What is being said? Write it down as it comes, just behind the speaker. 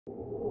I'm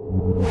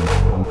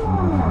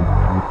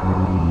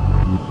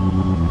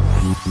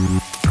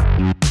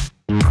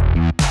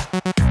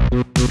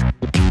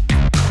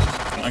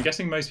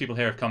guessing most people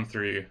here have come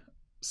through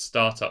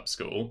startup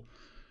school.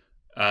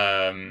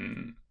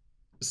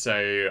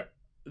 So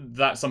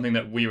that's something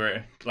that we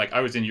were, like, I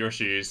was in your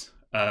shoes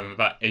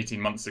about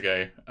 18 months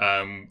ago.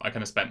 I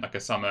kind of spent like a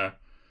summer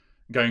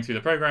going through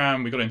the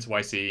program. We got into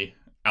YC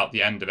out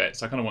the end of it.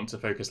 So I kind of want to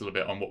focus a little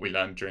bit on what we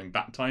learned during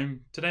that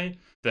time today.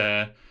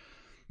 The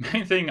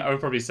main thing I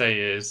would probably say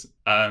is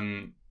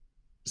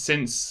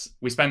since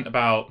we spent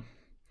about, I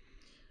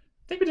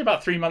think we did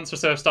about 3 months or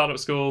so of startup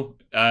school,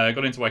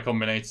 got into Y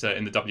Combinator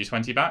in the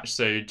W20 batch.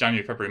 So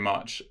January, February,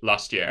 March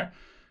last year,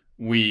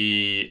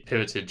 we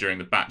pivoted during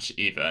the batch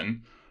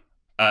even.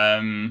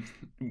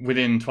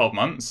 Within 12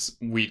 months,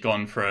 we'd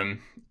gone from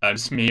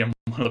just me and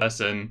one other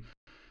person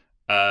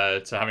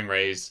to having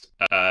raised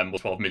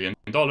 $12 million.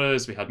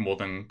 We had more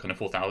than kind of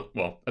 4,000,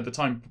 well, at the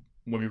time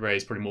when we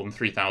raised, probably more than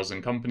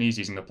 3,000 companies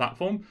using the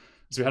platform.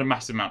 So we had a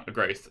massive amount of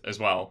growth as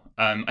well.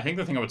 I think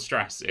the thing I would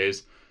stress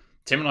is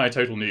Tim and I are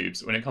total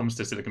noobs when it comes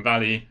to Silicon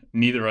Valley.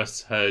 Neither of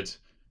us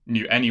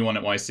knew anyone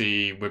at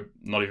YC. We're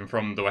not even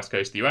from the West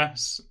Coast of the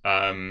US.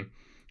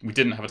 We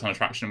didn't have a ton of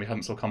traction. We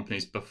hadn't sold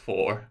companies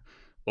before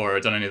or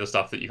done any of the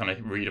stuff that you kind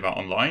of read about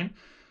online.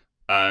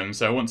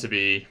 So I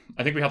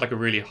think we had like a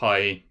really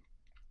high,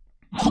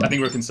 I think we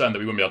were concerned that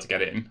we wouldn't be able to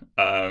get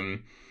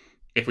in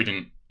if we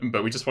didn't,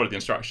 but we just followed the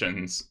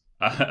instructions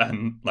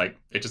and like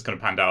it just kind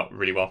of panned out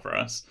really well for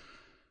us.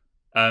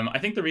 I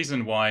think the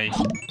reason why,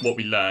 what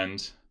we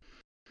learned,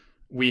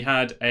 we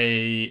had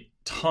a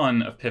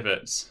ton of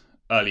pivots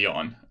early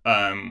on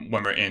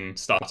when we're in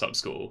startup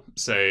school.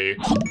 So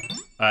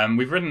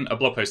we've written a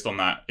blog post on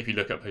that. If you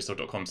look at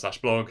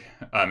posthog.com/blog,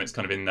 it's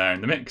kind of in there in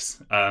the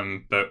mix.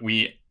 But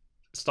we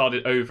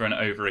started over and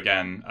over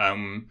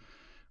again.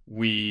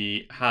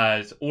 We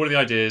had all of the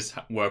ideas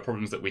were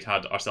problems that we'd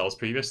had ourselves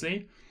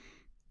previously.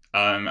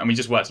 And we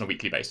just worked on a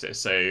weekly basis.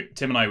 So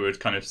Tim and I would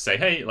kind of say,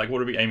 hey, like,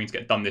 what are we aiming to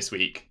get done this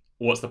week?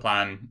 What's the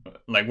plan?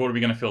 Like, what are we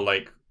going to feel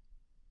like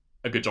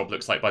a good job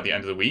looks like by the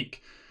end of the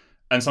week?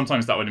 And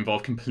sometimes that would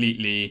involve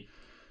completely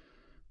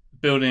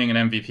building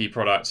an MVP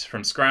product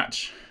from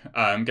scratch,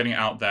 getting it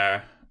out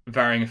there,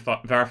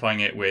 verifying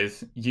it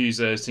with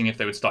users, seeing if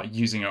they would start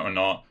using it or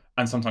not,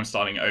 and sometimes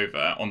starting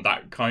over on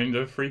that kind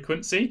of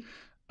frequency.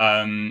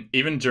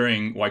 Even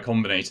during Y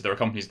Combinator, there are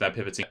companies that are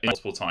pivoting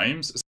multiple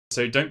times.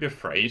 So don't be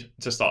afraid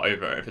to start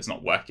over if it's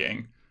not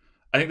working.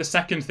 I think the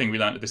second thing we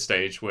learned at this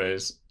stage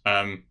was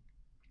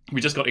we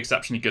just got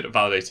exceptionally good at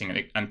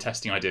validating and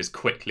testing ideas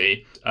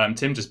quickly.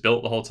 Tim just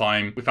built the whole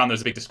time. We found there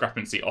was a big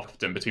discrepancy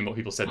often between what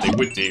people said they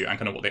would do and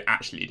kind of what they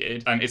actually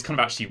did. And it's kind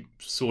of actually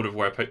sort of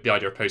where the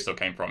idea of PostHog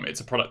came from. It's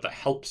a product that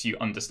helps you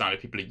understand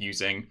if people are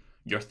using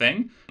your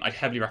thing. I'd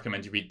heavily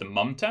recommend you read the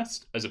Mum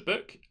Test as a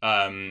book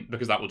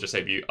because that will just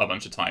save you a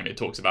bunch of time. It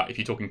talks about if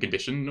you're talking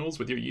conditionals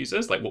with your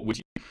users, like what would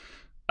you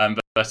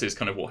versus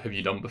kind of what have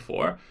you done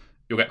before,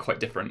 you'll get quite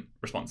different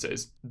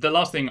responses. The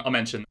last thing I'll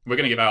mention, we're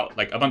going to give out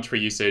like a bunch of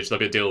free usage. There'll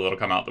be a deal that'll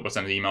come out that we'll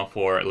send an email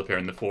for. It'll appear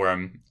in the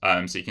forum,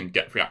 so you can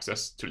get free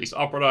access to at least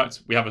our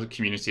product. We have a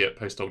community at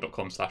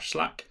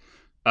posthog.com/Slack.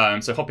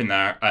 So hop in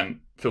there and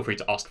feel free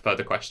to ask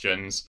further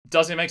questions.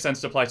 Does it make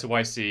sense to apply to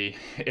YC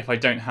if I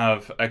don't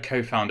have a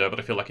co-founder, but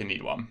I feel like I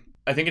need one?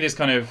 I think it is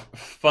kind of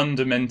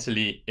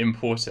fundamentally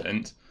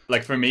important.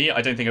 Like for me,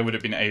 I don't think I would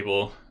have been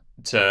able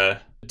to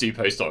do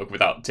PostHog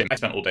without Tim. I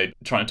spent all day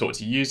trying to talk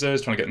to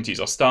users, trying to get them to use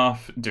our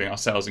stuff, doing our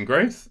sales and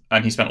growth,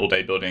 and he spent all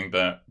day building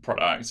the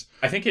product.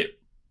 I think it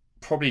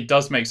probably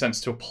does make sense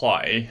to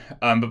apply,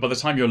 but by the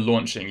time you're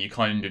launching, you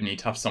kind of need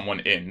to have someone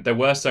in. There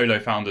were solo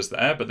founders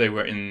there, but they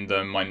were in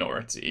the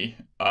minority.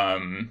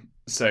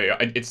 So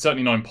it's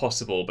certainly not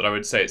impossible, but I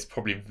would say it's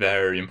probably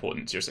very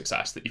important to your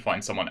success that you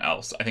find someone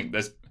else. I think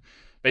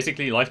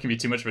basically life can be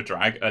too much of a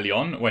drag early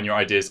on when your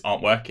ideas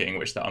aren't working,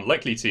 which they're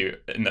unlikely to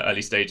in the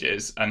early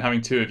stages. And having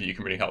two of you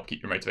can really help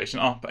keep your motivation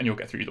up and you'll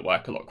get through the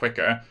work a lot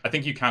quicker. I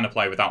think you can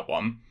apply without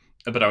one,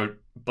 but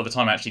by the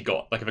time I actually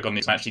got, like if I got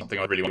into actually something,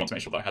 I really want to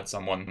make sure that I had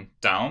someone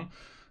down.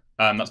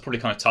 That's probably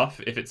kind of tough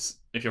if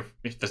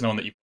there's no one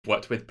that you've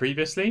worked with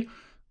previously.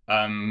 But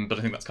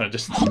I think that's kind of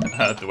just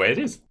the way it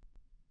is.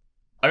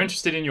 I'm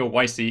interested in your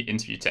YC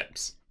interview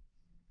tips.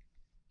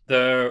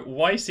 The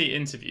YC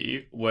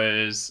interview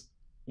was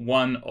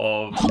one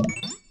of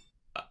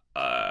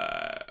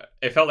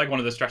it felt like one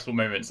of the stressful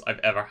moments I've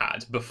ever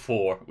had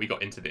before we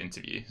got into the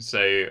interview.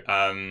 So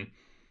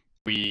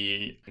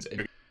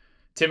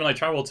Tim and I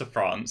traveled to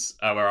France,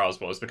 where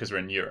ours was, because we're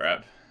in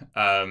Europe,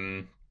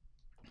 to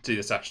do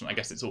the session. I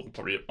guess it's all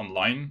probably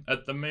online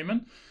at the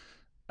moment.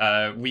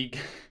 We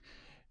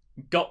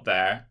got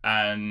there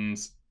and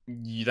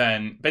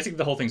then basically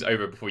the whole thing's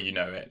over before you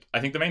know it.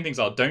 I think the main things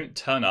are don't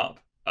turn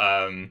up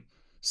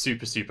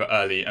super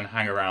early and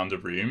hang around a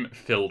room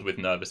filled with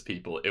nervous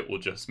people. It will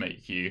just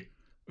make you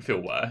feel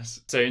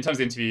worse. So in terms of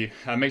the interview,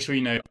 make sure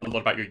you know a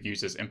lot about your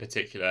users in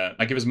particular.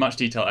 Give as much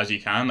detail as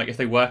you can. Like if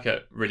they work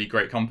at really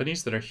great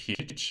companies that are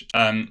huge,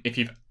 if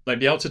you've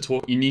be able to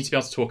talk, you need to be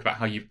able to talk about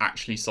how you've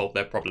actually solved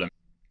their problem.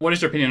 What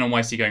is your opinion on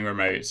YC going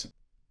remote?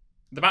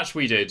 The batch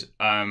we did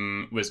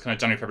was kind of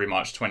January, February,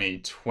 March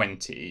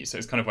 2020. So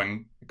it's kind of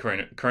when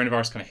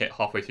coronavirus kind of hit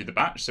halfway through the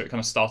batch. So it kind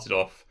of started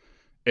off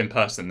in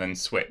person, then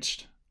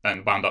switched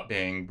and wound up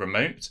being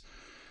remote.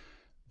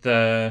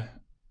 I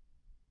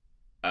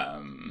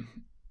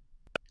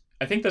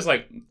think there's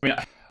like,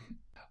 I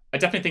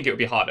definitely think it would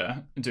be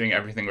harder doing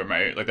everything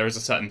remote. Like there is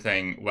a certain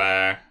thing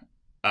where,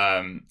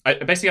 I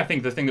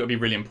think the thing that would be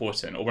really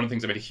important, or one of the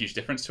things that made a huge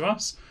difference to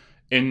us,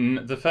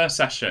 in the first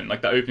session,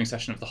 like the opening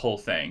session of the whole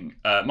thing,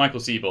 Michael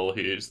Siebel,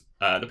 who's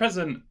the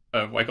president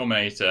of Y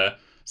Combinator,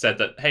 said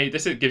that, hey,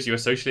 this gives you a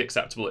socially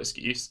acceptable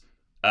excuse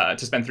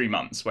to spend 3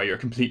 months where you're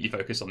completely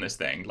focused on this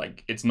thing.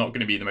 Like, it's not going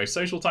to be the most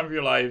social time of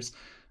your lives,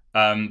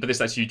 but this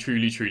lets you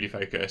truly, truly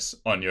focus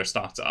on your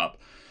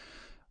startup.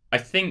 I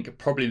think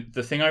probably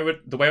the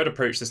way I would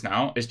approach this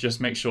now is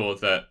just make sure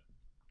that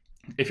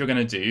if you're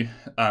going to do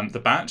the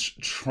batch,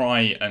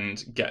 try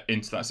and get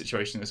into that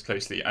situation as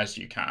closely as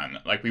you can.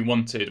 Like we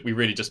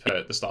really just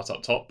put the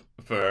startup top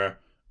for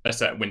a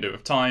set window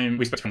of time.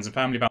 We spoke to friends and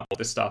family about all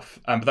this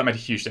stuff, but that made a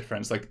huge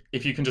difference. Like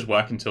if you can just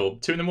work until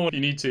 2 a.m. if you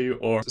need to,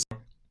 or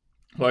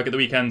work at the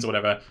weekends or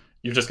whatever,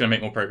 you're just going to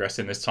make more progress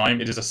in this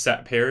time. It is a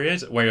set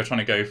period where you're trying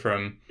to go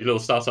from your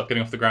little startup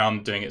getting off the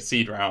ground, doing its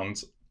seed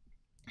round,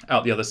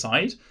 out the other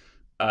side.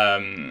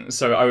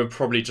 So I would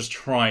probably just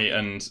try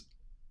and,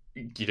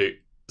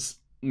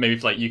 maybe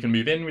if like you can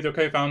move in with your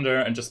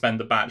co-founder and just spend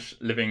the batch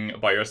living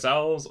by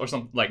yourselves or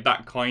something like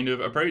that kind of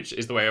approach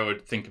is the way I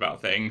would think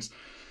about things.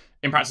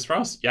 In practice for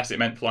us, yes, it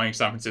meant flying to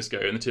San Francisco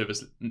and the two of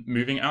us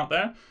moving out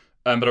there.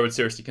 But I would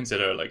seriously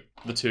consider like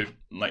the two,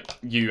 like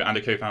you and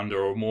a co-founder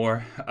or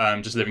more,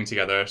 just living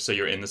together so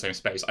you're in the same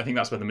space. I think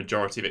that's where the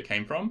majority of it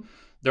came from.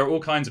 There are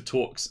all kinds of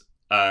talks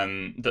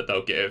that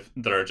they'll give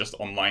that are just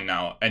online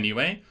now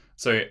anyway.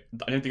 So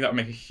I don't think that would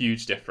make a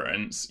huge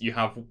difference. You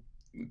have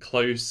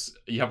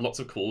lots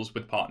of calls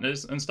with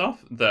partners and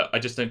stuff that I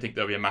just don't think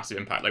there'll be a massive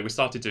impact. Like we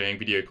started doing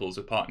video calls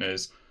with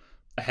partners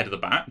ahead of the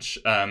batch.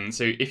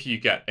 So if you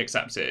get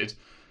accepted,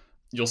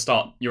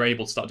 you're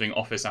able to start doing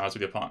office hours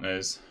with your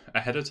partners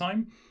ahead of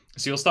time.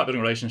 So you'll start building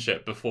a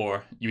relationship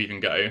before you even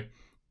go.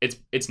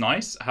 It's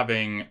nice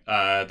having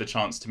the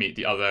chance to meet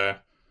the other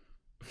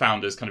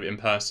founders kind of in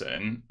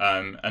person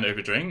and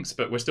over drinks,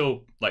 but we're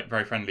still like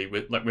very friendly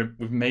with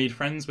we've made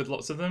friends with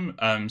lots of them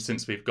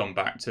since we've gone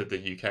back to the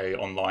UK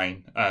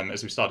online,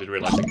 as we started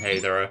realizing, hey,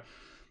 there are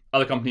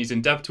other companies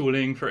in dev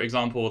tooling, for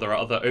example, there are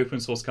other open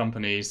source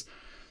companies,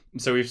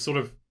 so we've sort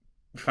of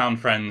found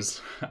friends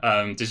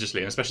digitally,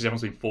 and especially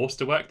everyone's been forced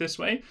to work this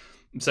way.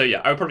 So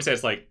yeah, I would probably say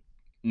it's like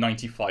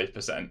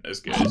 95% as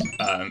good,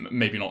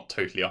 maybe not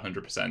totally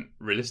 100%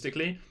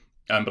 realistically,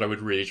 but I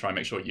would really try and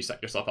make sure you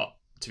set yourself up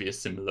to be as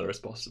similar as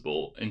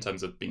possible in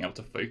terms of being able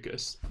to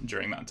focus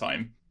during that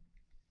time.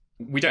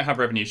 We don't have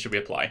revenue, should we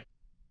apply?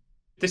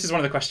 This is one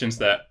of the questions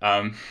that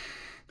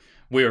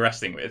we were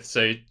wrestling with.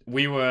 So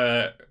we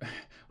kind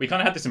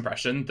of had this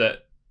impression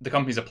that the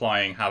companies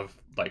applying have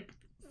like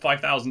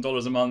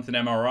 $5,000 a month in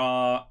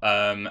MRR,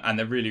 and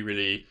they're really,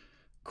 really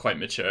quite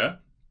mature.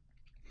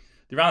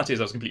 The reality is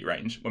there was a complete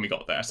range when we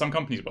got there. Some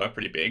companies were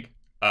pretty big,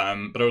 but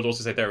I would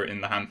also say they were in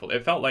the handful.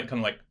 It felt like kind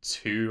of like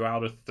 2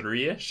 out of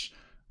 3-ish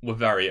were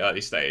very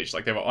early stage.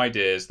 Like they were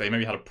ideas, they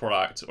maybe had a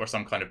product or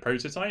some kind of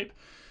prototype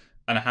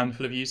and a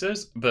handful of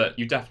users, but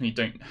you definitely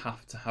don't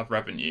have to have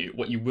revenue.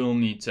 What you will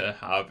need to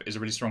have is a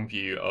really strong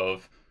view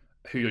of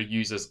who your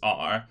users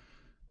are,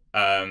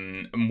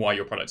 and why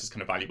your product is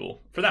kind of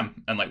valuable for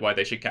them and like why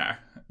they should care.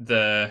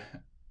 The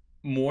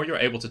more you're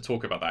able to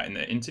talk about that in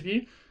the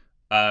interview,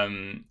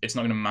 it's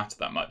not going to matter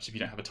that much if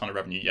you don't have a ton of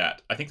revenue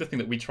yet. I think the thing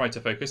that we tried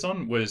to focus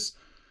on was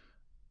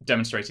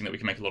demonstrating that we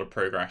can make a lot of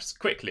progress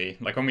quickly.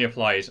 Like when we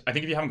applied, I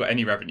think if you haven't got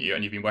any revenue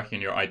and you've been working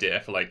on your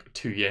idea for like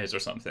 2 years or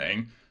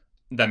something,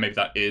 then maybe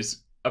that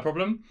is a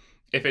problem.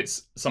 If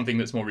it's something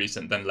that's more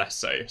recent, then less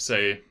so.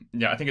 So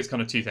yeah, I think it's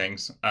kind of two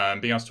things.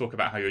 Being able to talk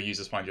about how your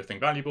users find your thing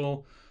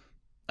valuable,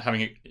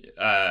 having it,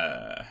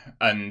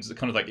 and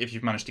kind of like if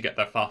you've managed to get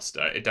there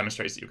faster, it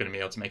demonstrates that you're going to be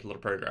able to make a lot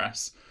of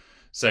progress.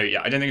 So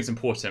yeah, I don't think it's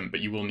important, but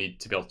you will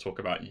need to be able to talk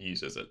about your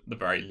users at the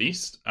very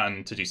least,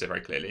 and to do so very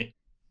clearly.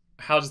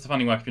 How does the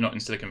funding work if you're not in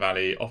Silicon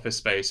Valley? Office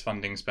space,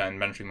 funding spend,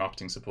 mentoring,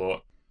 marketing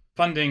support.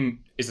 Funding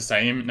is the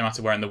same no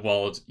matter where in the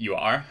world you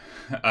are,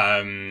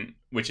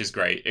 which is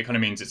great. It kind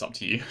of means it's up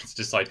to you to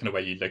decide kind of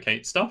where you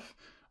locate stuff.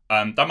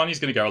 That money is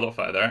going to go a lot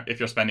further if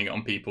you're spending it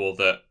on people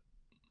that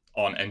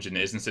aren't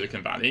engineers in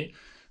Silicon Valley.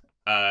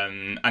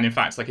 And in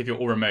fact, like if you're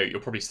all remote,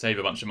 you'll probably save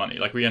a bunch of money.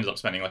 Like we ended up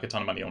spending like a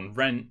ton of money on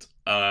rent,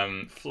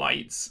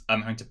 flights,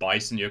 having to buy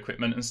some new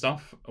equipment and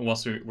stuff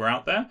whilst we were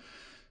out there.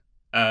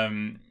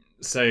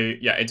 So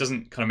yeah, it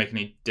doesn't kind of make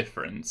any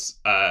difference.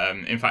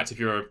 In fact, if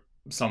you're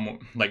somewhat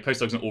like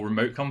PostHog's an all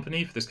remote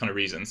company for this kind of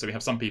reason. So we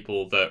have some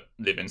people that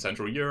live in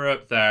Central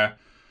Europe there.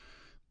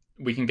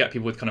 We can get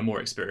people with kind of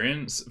more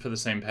experience for the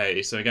same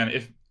pay. So again,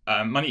 if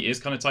money is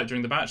kind of tight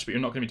during the batch, but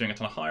you're not going to be doing a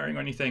ton of hiring or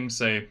anything.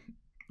 So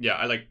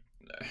yeah,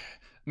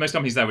 most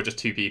companies there were just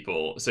 2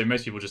 people. So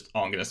most people just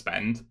aren't going to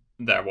spend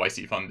their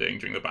YC funding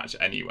during the batch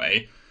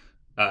anyway.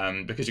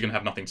 because you're going to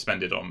have nothing to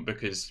spend it on,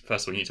 because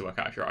first of all, you need to work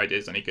out if your idea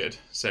is any good.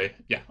 So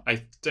yeah,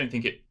 I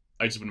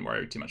just wouldn't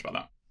worry too much about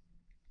that.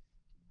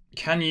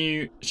 Can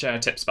you share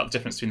tips about the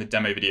difference between the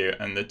demo video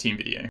and the team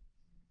video?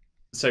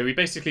 So we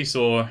basically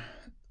saw,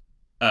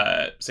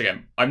 so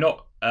again, I'm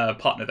not a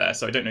partner there,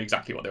 so I don't know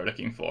exactly what they were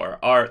looking for.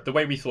 The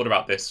way we thought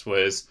about this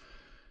was,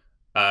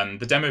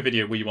 the demo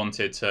video we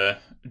wanted to,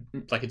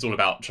 like, it's all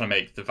about trying to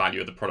make the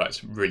value of the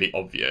product really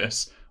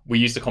obvious. We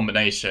used a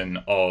combination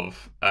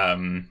of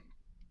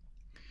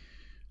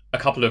a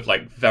couple of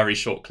like very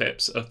short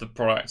clips of the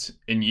product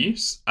in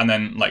use, and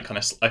then like kind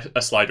of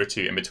a slide or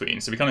two in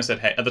between. So we kind of said,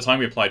 hey, at the time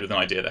we applied with an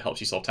idea that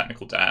helps you solve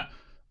technical debt,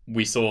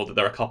 we saw that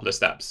there are a couple of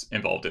steps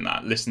involved in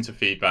that. Listen to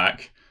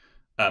feedback,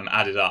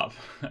 add it up,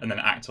 and then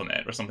act on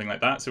it or something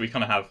like that. So we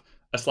kind of have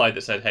a slide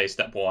that said, hey,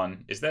 step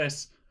 1 is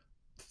this,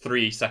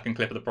 3-second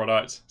clip of the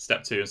product,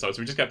 step 2, and so on.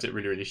 So we just kept it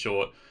really, really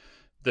short.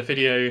 The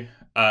video,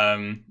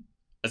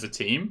 as a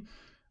team,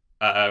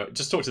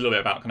 just talked a little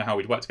bit about kind of how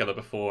we'd worked together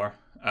before.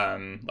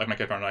 Like my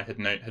co-founder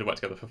and I had worked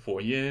together for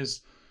 4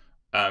 years.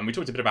 We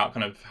talked a bit about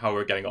kind of how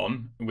we're getting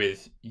on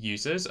with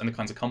users and the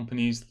kinds of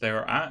companies they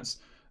were at,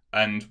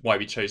 and why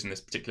we'd chosen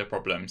this particular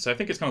problem. So I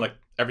think it's kind of like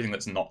everything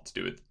that's not to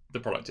do with the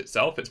product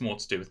itself. It's more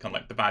to do with kind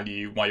of like the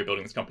value, why you're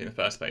building this company in the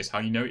first place, how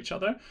you know each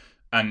other,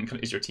 and kind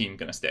of, is your team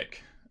going to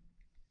stick?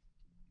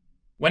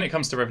 When it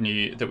comes to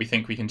revenue that we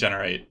think we can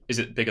generate, is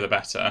it bigger the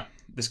better?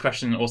 This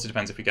question also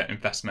depends if we get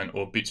investment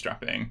or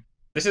bootstrapping.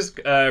 This is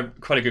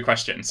quite a good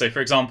question. So for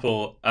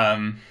example,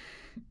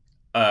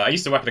 I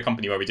used to work at a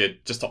company where we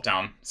did just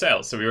top-down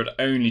sales. So we would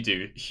only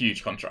do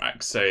huge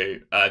contracts. So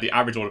the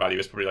average order value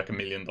was probably like $1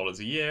 million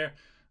a year.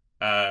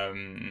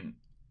 And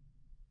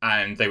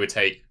they would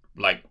take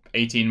like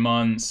 18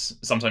 months,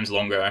 sometimes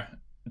longer,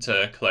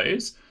 to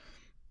close.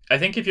 I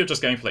think if you're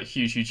just going for like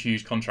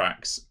huge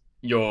contracts,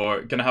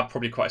 you're going to have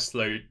probably quite a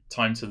slow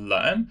time to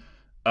learn.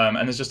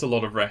 And there's just a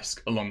lot of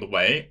risk along the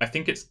way. I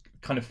think it's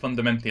kind of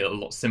fundamentally a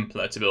lot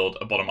simpler to build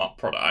a bottom-up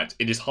product.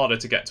 It is harder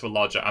to get to a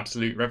larger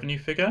absolute revenue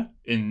figure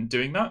in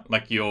doing that.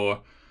 Like, you're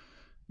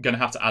going to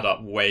have to add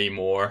up way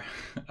more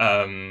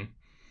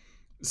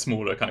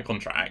smaller kind of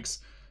contracts,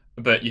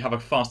 but you have a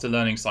faster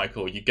learning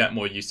cycle, you get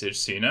more usage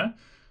sooner,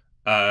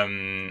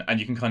 and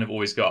you can kind of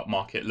always go up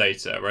market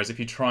later. Whereas if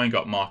you try and go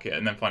up market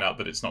and then find out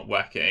that it's not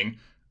working,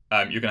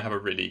 you're going to have a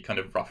really kind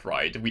of rough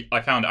ride. I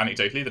found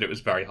anecdotally that it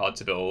was very hard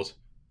to build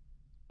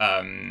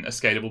a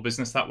scalable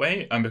business that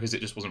way, because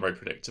it just wasn't very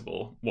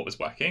predictable what was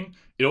working.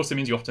 It also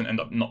means you often end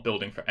up not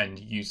building for end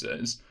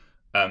users,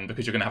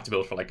 because you're going to have to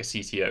build for like a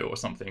CTO or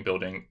something,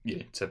 building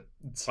to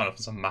sign off on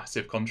some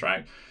massive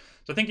contract.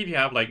 So I think if you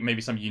have like maybe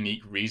some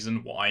unique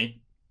reason why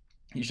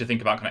you should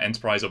think about kind of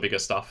enterprise or bigger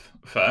stuff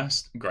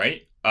first,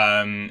 great.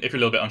 If you're a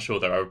little bit unsure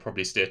though, I would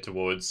probably steer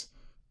towards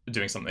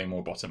doing something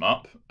more bottom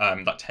up.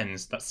 That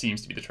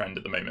seems to be the trend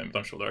at the moment, but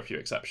I'm sure there are a few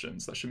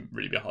exceptions. That shouldn't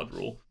really be a hard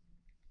rule.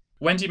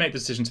 When do you make the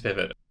decision to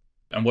pivot?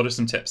 And what are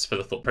some tips for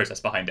the thought process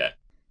behind it?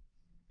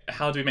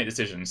 How do we make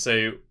decisions?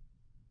 So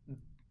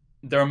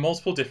there are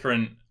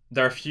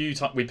a few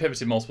times we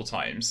pivoted multiple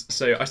times.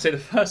 So I say the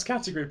first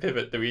category of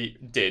pivot that we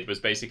did was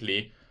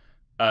basically,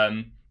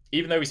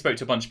 even though we spoke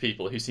to a bunch of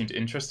people who seemed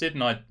interested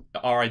in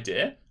our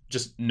idea,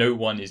 just no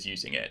one is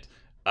using it.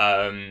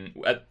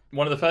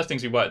 One of the first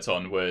things we worked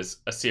on was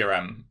a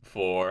CRM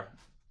for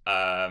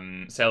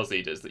sales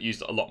leaders that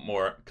used a lot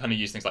more, kind of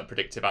use things like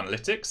predictive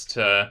analytics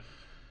to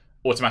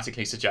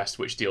automatically suggest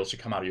which deals should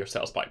come out of your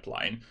sales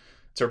pipeline,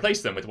 to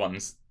replace them with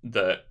ones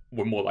that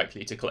were more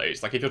likely to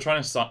close. Like if you're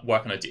trying to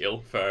work on a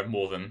deal for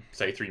more than,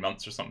 say, 3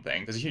 months or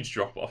something, there's a huge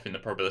drop off in the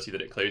probability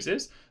that it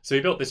closes. So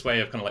we built this way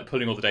of kind of like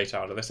pulling all the data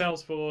out of the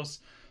Salesforce,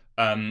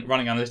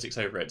 running analytics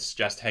over it to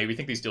suggest, hey, we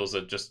think these deals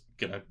are just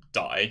going to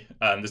die.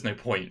 There's no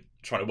point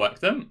trying to work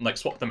them. Like,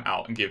 swap them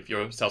out and give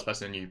your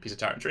salesperson a new piece of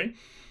territory.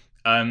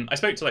 I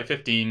spoke to like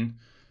 15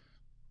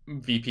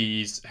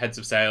 VPs, heads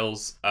of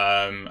sales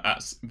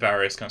at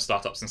various kind of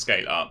startups and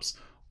scale-ups.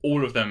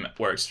 All of them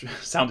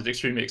sounded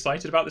extremely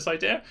excited about this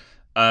idea.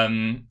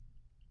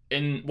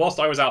 Whilst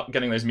I was out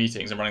getting those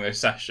meetings and running those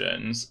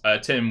sessions,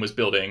 Tim was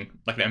building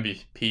like an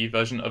MVP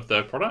version of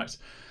the product.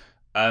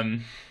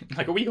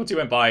 Like a week or two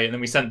went by, and then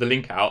we sent the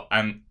link out,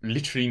 and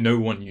literally no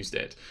one used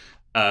it.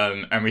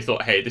 And we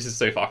thought, hey, this is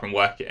so far from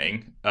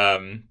working.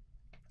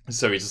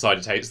 So we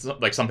decided, hey,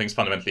 like something's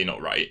fundamentally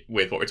not right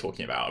with what we're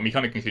talking about. And we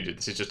kind of concluded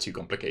this is just too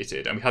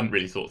complicated. And we hadn't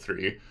really thought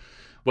through,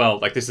 well,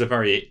 like this is a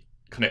very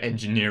kind of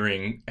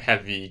engineering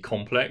heavy,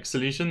 complex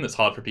solution that's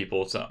hard for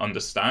people to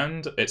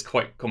understand. It's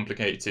quite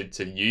complicated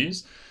to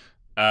use.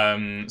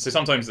 So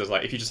sometimes there's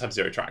like, if you just have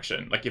zero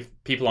traction, like if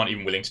people aren't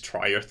even willing to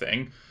try your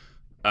thing,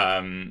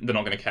 they're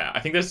not going to care. I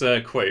think there's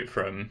a quote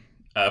from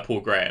Paul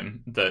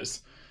Graham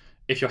that's,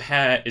 if your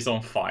hair is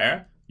on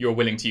fire, you're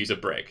willing to use a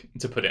brick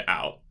to put it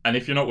out. And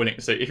if you're not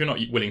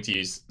willing to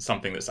use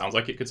something that sounds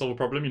like it could solve a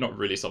problem, you're not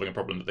really solving a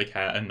problem that they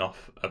care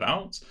enough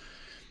about.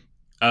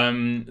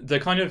 So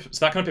that kind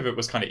of pivot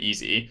was kind of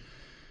easy.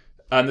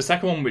 The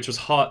second one, which was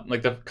hard,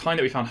 like the kind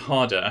that we found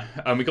harder,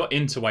 we got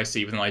into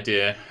YC with an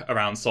idea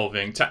around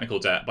solving technical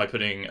debt by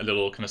putting a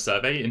little kind of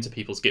survey into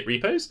people's Git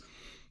repos.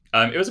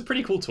 It was a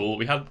pretty cool tool.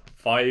 We had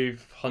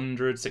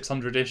 500,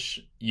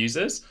 600-ish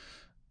users,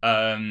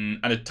 and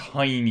a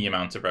tiny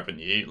amount of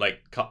revenue,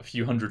 like a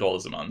few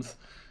 $100s a month.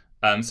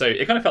 So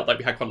it kind of felt like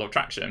we had quite a lot of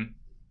traction.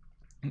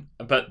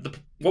 But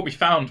what we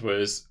found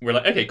was we're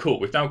like, okay, cool.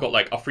 We've now got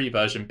like a free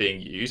version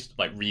being used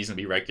like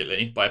reasonably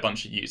regularly by a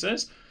bunch of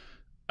users.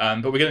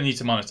 But we're going to need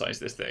to monetize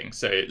this thing.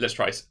 So let's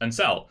try and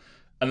sell.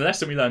 And the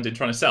lesson we learned in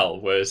trying to sell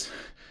was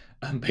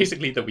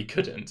basically that we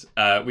couldn't.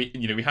 We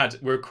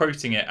were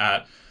quoting it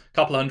at a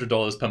couple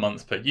 $100s per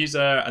month per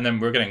user, and then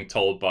we're getting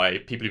told by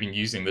people who've been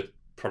using the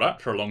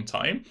product for a long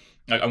time,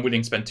 like, I'm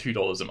willing to spend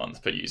 $2 a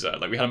month per user.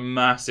 Like, we had a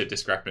massive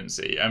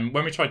discrepancy. And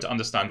when we tried to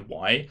understand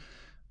why,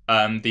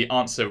 the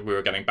answer we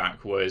were getting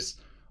back was,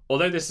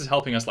 although this is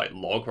helping us like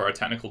log where our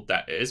technical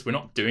debt is, we're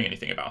not doing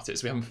anything about it,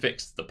 so we haven't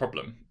fixed the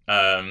problem.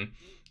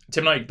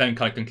 Tim and I then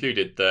kind of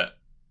concluded that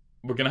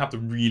we're going to have to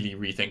really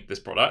rethink this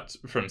product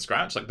from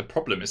scratch. Like, the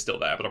problem is still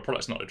there, but our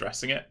product's not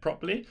addressing it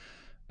properly.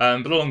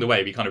 But along the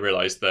way, we kind of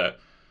realized that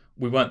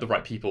we weren't the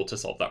right people to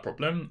solve that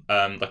problem.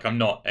 I've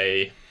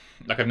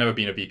never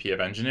been a VP of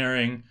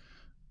engineering,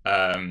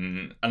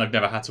 and I've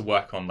never had to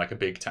work on like a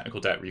big technical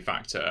debt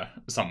refactor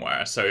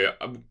somewhere. So,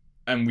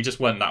 and we just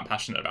weren't that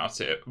passionate about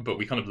it, but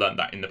we kind of learned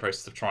that in the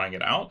process of trying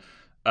it out,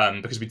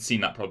 because we'd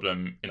seen that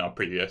problem in our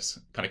previous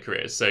kind of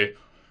careers. So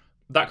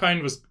that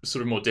kind was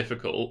sort of more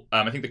difficult.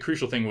 I think the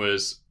crucial thing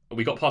was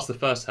we got past the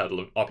first hurdle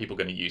of, are people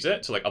going to use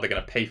it? So like, are they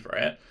going to pay for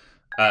it?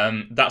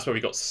 That's where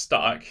we got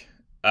stuck.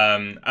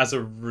 As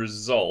a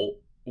result,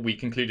 we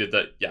concluded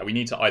that, yeah, we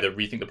need to either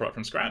rethink the product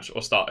from scratch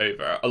or start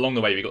over. Along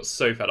the way, we got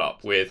so fed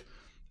up with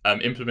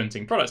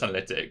implementing product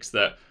analytics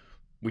that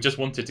we just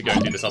wanted to go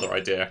and do this other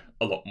idea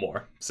a lot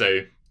more.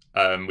 So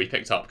we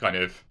picked up kind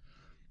of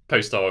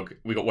PostHog.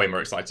 We got way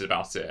more excited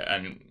about it,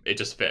 and it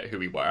just fit who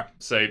we were.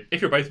 So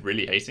if you're both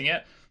really hating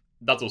it,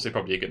 that's also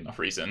probably a good enough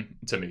reason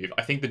to move.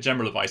 I think the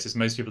general advice is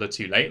most people are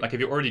too late. Like, if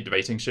you're already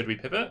debating, should we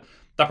pivot?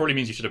 That probably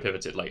means you should have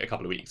pivoted like a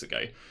couple of weeks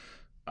ago.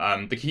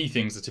 The key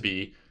things are to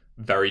be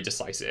very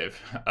decisive.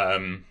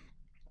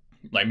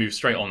 Like, move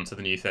straight on to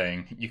the new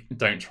thing. You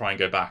don't try and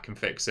go back and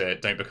fix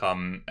it. Don't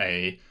become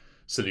a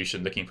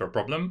solution looking for a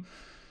problem.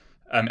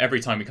 Every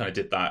time we kind of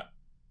did that,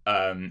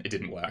 it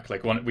didn't work.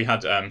 Like, we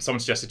had someone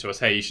suggested to us,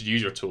 hey, you should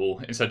use your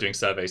tool instead of doing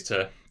surveys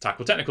to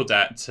tackle technical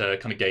debt, to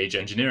kind of gauge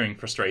engineering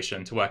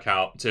frustration,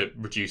 to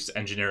reduce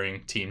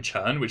engineering team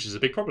churn, which is a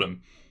big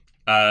problem.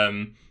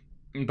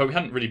 But we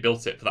hadn't really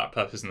built it for that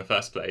purpose in the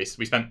first place.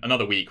 We spent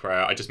another week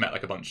where I just met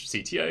like a bunch of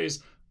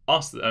CTOs,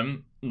 asked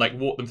them, like,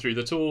 walked them through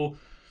the tool,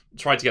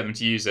 tried to get them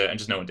to use it, and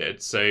just no one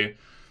did. So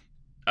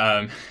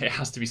it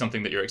has to be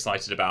something that you're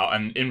excited about.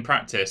 And in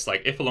practice,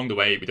 like, if along the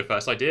way with your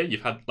first idea,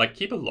 you've had, like,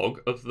 keep a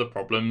log of the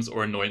problems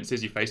or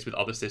annoyances you faced with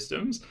other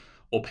systems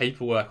or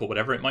paperwork or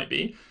whatever it might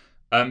be,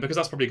 because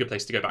that's probably a good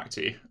place to go back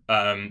to,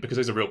 because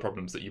those are real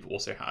problems that you've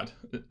also had.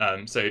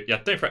 So yeah,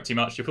 don't fret too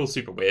much. You'll feel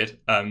super weird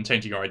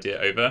changing your idea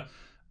over,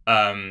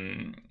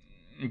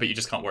 but you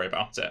just can't worry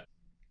about it.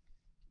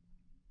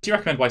 Do you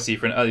recommend YC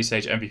for an early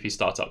stage MVP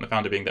startup, the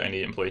founder being the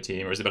only employee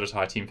team, or is it better to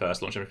hire a team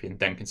first, launch MVP, and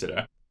then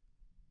consider?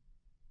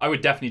 I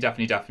would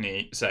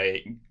definitely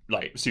say,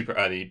 like, super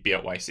early, be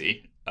at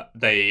YC.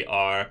 They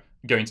are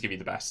going to give you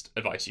the best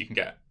advice you can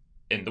get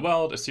in the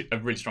world, a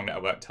really strong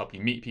network to help you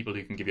meet people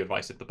who can give you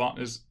advice if the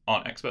partners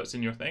aren't experts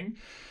in your thing.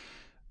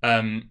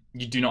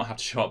 You do not have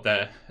to show up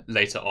there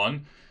later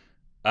on.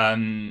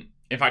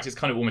 In fact, it's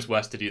kind of almost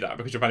worse to do that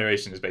because your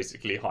valuation is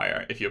basically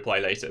higher if you apply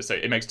later. So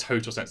it makes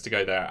total sense to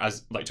go there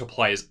to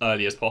apply as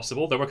early as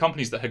possible. There were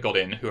companies that had got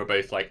in who were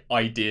both like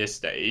idea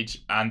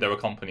stage, and there were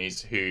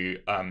companies who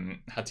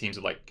had teams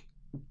of like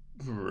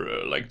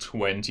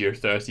 20 or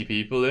 30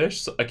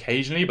 people-ish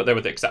occasionally, but they were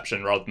the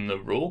exception rather than the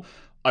rule.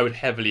 I would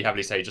heavily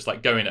say just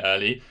like go in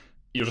early.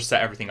 You'll just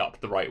set everything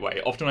up the right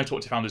way. Often I talk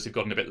to founders who've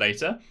gotten a bit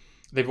later,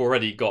 they've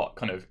already got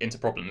kind of into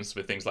problems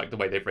with things like the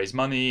way they've raised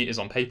money is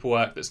on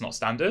paperwork that's not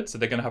standard. So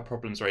they're going to have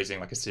problems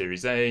raising like a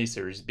Series A,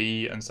 Series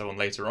B, and so on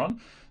later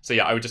on. So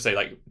yeah, I would just say,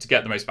 like, to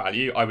get the most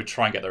value, I would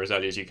try and get there as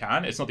early as you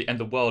can. It's not the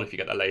end of the world if you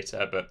get there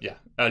later, but yeah,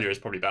 earlier is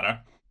probably better.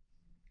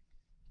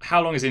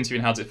 How long is the interview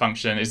and how does it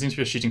function? Is the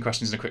interviewer shooting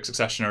questions in a quick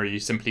succession, or are you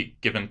simply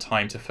given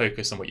time to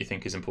focus on what you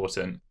think is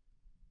important?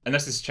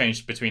 Unless this has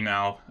changed between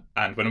now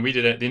and when we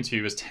did it, the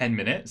interview was 10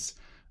 minutes.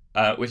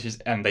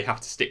 And they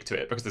have to stick to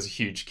it because there's a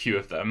huge queue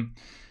of them.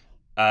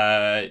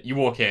 You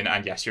walk in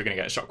and yes, you're going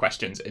to get shot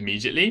questions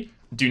immediately.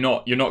 You're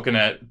not going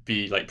to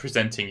be like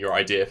presenting your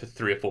idea for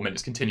 3 or 4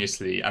 minutes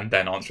continuously and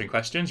then answering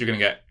questions. You're going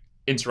to get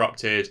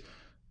interrupted,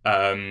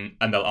 and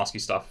they'll ask you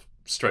stuff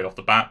straight off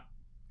the bat.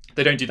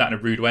 They don't do that in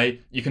a rude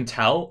way. You can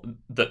tell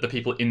that the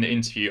people in the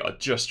interview are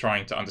just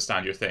trying to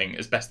understand your thing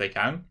as best they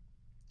can.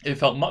 It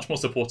felt much more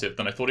supportive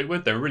than I thought it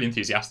would. They were really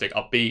enthusiastic,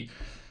 upbeat.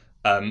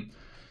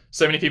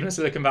 So many people in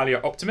Silicon Valley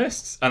are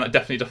optimists, and that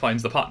definitely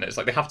defines the partners.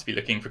 Like, they have to be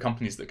looking for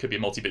companies that could be a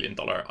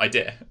multi-billion-dollar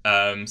idea.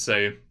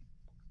 So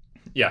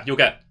yeah, you'll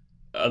get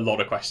a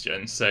lot of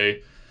questions. So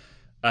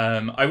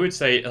I would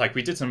say, like,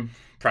 we did some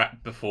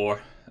prep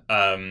before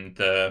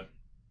the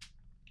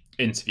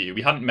interview.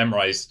 We hadn't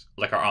memorized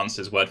like our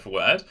answers word for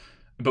word,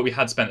 but we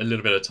had spent a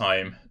little bit of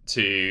time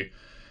to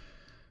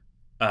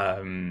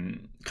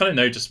kind of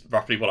know just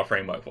roughly what our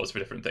framework was for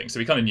different things. So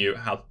we kind of knew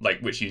how, like,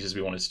 which users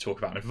we wanted to talk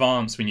about in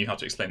advance. We knew how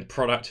to explain the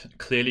product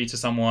clearly to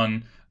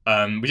someone.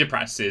 We did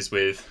practices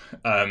with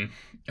a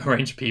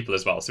range of people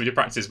as well. So we did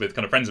practices with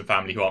kind of friends and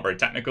family who aren't very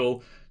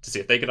technical to see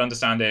if they could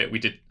understand it. We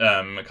did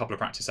a couple of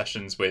practice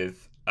sessions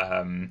with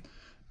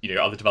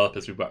other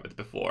developers we've worked with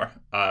before.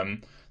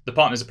 The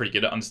partners are pretty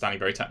good at understanding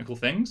very technical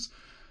things.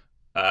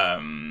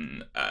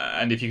 And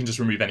if you can just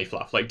remove any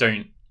fluff, like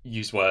don't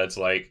use words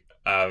like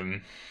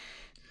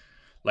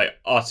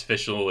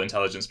artificial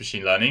intelligence,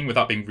 machine learning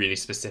without being really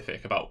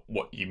specific about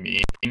what you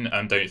mean,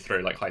 and don't throw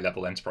like high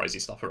level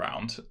enterprisey stuff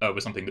around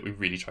was something that we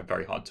really tried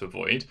very hard to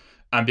avoid,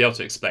 and be able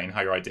to explain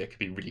how your idea could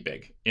be really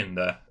big in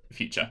the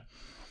future,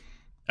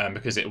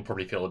 because it will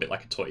probably feel a bit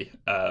like a toy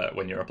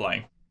when you're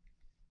applying.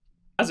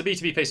 As a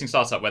B2B facing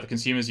startup where the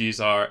consumers use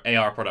our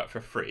AR product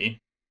for free,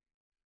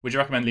 would you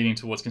recommend leaning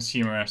towards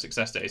consumer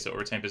success data or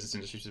retain business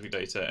industry specific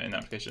data in the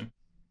application?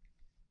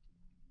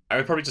 I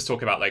would probably just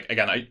talk about, like,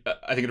 again, I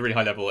think at a really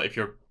high level, if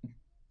you're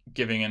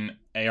giving an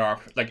AR,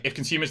 like if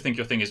consumers think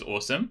your thing is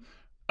awesome,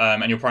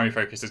 and your primary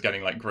focus is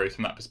getting like growth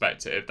from that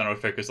perspective, then I would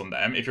focus on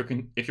them.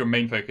 If your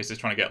main focus is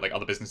trying to get like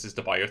other businesses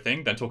to buy your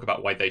thing, then talk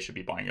about why they should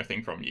be buying your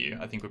thing from you.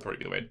 I think would probably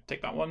be the way to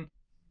take that one.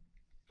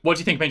 What do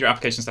you think made your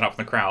application stand out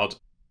from the crowd?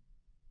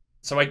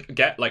 So I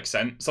get like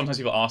sent, sometimes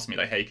people ask me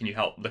like, hey, can you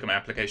help look at my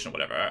application or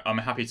whatever? I'm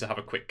happy to have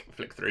a quick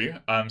flick through.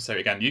 So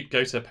again, you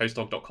go to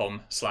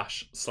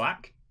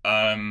posthog.com/Slack.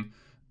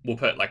 We'll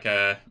put like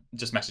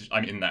just message,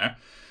 I'm in there.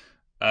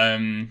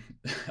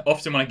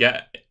 Often when I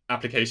get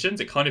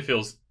applications, it kind of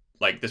feels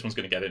like this one's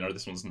going to get in or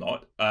this one's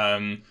not.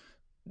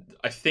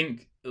 I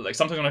think like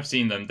sometimes when I've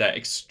seen them, they're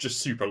just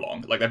super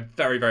long. Like they're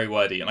very, very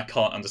wordy and I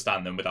can't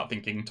understand them without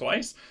thinking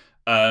twice.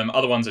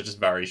 Other ones are just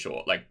very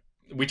short. Like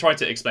we tried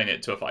to explain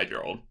it to a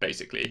 5-year-old,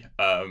 basically,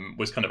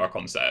 was kind of our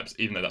concept,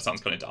 even though that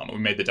sounds kind of dumb. We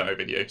made the demo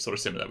video sort of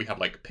similar. We have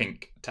like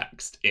pink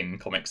text in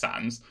Comic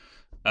Sans.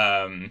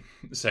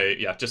 So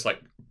yeah, just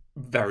like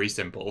very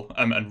simple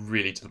and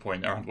really to the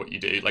point around what you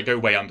do. Like go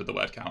way under the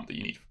word count that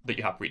you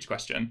have for each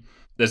question.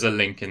 There's a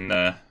link in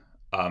the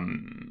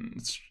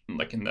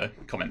like in the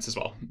comments as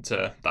well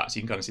to that, so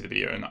you can kind of see the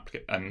video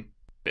and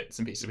bits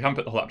and pieces. We haven't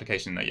put the whole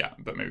application in there yet,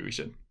 but maybe we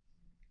should.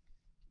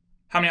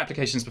 How many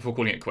applications before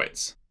calling it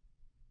quits?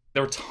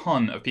 There are a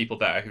ton of people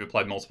there who've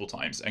applied multiple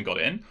times and got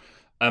in.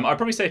 I'd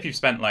probably say if you've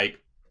spent like,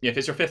 if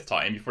it's your 5th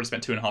time, you've probably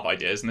spent 2.5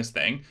 ideas in this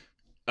thing.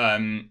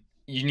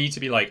 You need to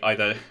be like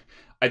either,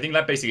 I think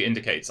that basically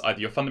indicates either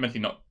you're fundamentally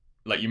not,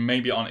 like you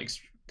maybe aren't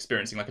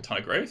experiencing like a ton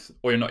of growth,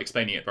 or you're not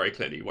explaining it very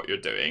clearly what you're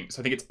doing.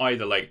 So I think it's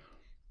either like,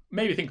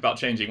 maybe think about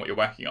changing what you're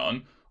working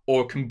on,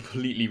 or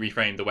completely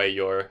reframe the way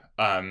you're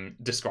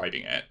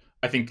describing it.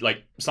 I think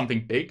like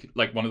something big,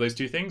 like one of those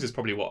two things is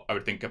probably what I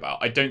would think about.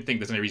 I don't think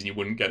there's any reason you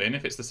wouldn't get in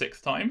if it's the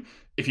 6th time,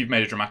 if you've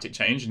made a dramatic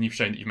change and you've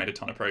shown that you've made a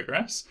ton of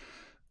progress.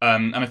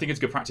 And I think it's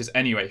good practice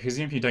anyway, because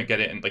even if you don't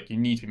get it, and like you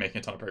need to be making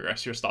a ton of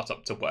progress, you're a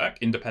startup to work,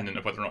 independent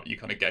of whether or not you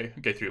kind of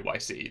go through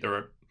YC. There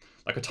are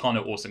like a ton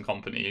of awesome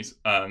companies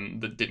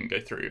that didn't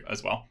go through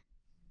as well.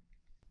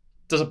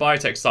 Does a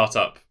biotech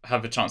startup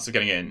have a chance of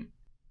getting in?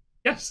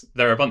 Yes,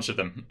 there are a bunch of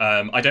them.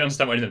 I don't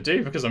understand what any of them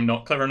do because I'm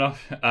not clever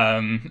enough,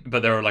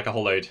 but there are like a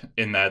whole load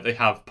in there. They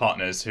have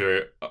partners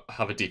who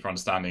have a deeper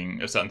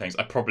understanding of certain things.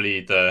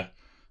 The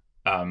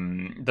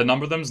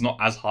number of them is not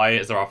as high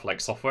as there are for like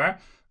software,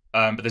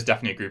 but there's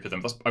definitely a group of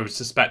them. I would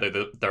suspect though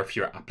that there are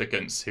fewer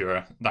applicants who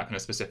are that kind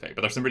of specific, but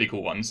there's some really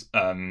cool ones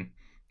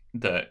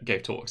that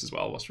gave talks as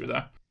well whilst we were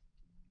there.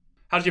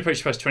 How did you approach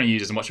your first 20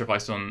 users, and what's your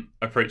advice on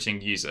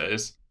approaching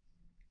users?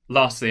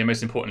 Lastly, and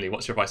most importantly,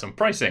 what's your advice on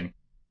pricing?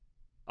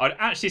 I'd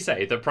actually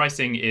say that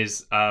pricing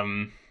is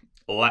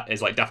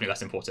like definitely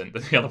less important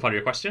than the other part of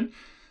your question.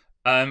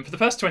 For the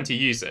first 20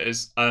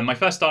 users, my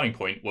first starting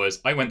point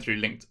was I went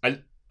through LinkedIn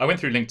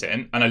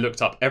and I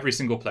looked up every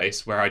single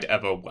place where I'd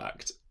ever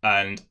worked.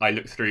 And I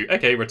looked through,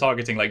 okay, we're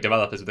targeting like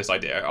developers with this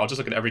idea. I'll just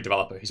look at every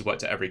developer who's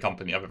worked at every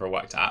company I've ever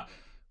worked at.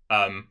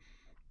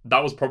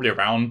 That was probably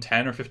around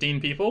 10 or 15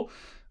 people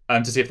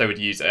to see if they would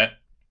use it.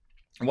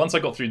 Once I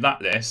got through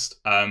that list,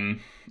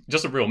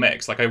 just a real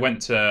mix. Like I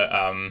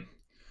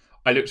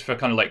looked for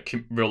kind of like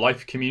real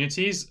life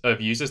communities of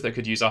users that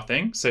could use our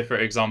thing. So for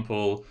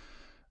example,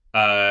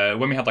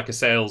 when we had like a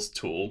sales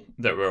tool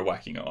that we were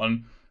working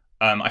on,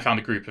 I found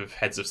a group of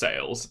heads of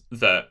sales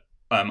that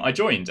I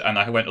joined, and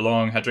I went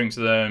along, had drinks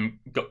with them,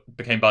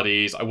 became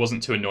buddies. I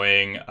wasn't too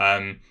annoying,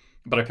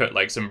 but I put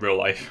like some real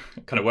life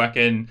kind of work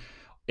in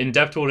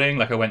dev tooling.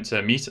 Like I went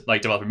to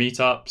developer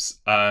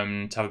meetups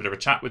to have a bit of a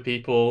chat with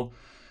people.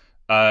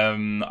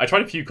 I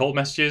tried a few cold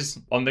messages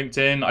on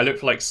LinkedIn. I looked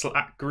for like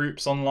Slack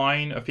groups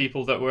online of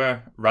people that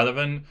were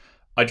relevant.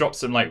 I dropped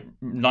some like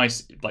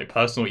nice like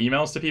personal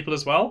emails to people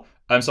as well.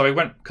 So I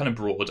went kind of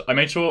broad. I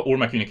made sure all of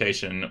my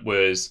communication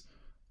was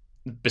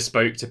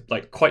bespoke to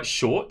like quite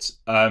short,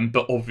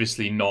 but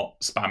obviously not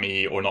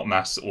spammy or not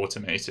mass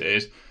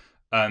automated.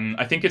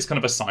 I think it's kind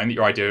of a sign that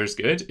your idea is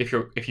good if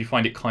you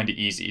find it kind of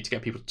easy to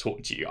get people to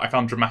talk to you. I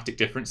found dramatic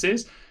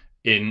differences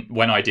in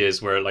when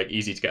ideas were like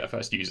easy to get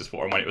first users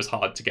for, and when it was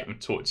hard to get them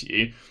to talk to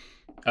you.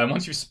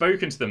 Once you've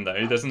spoken to them,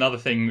 though, there's another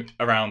thing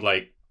around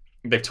like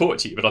they've talked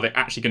to you, but are they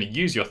actually going to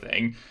use your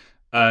thing?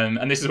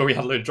 And this is where we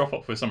had a load of drop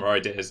off with some of our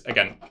ideas.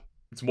 Again,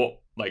 it's what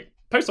like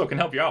PostHog can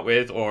help you out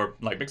with, or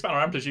like Big Spanner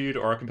Amplitude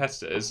or our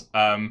competitors.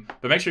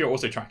 But make sure you're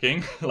also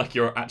tracking like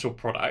your actual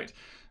product,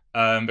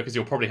 because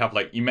you'll probably have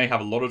like you may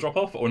have a lot of drop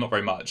off or not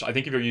very much. I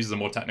think if your users are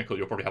more technical,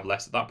 you'll probably have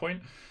less at that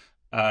point.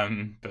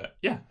 But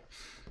yeah,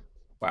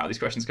 wow, these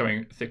questions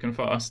coming thick and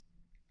fast.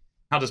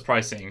 How does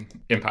pricing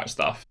impact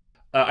stuff?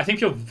 I think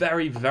for your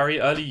very, very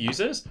early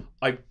users,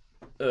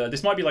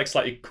 this might be like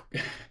slightly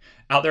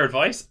out there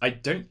advice. I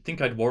don't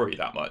think I'd worry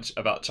that much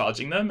about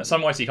charging them.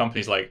 Some YC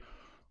companies like,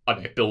 I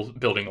don't know,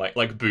 building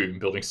like Boom,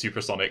 building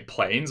supersonic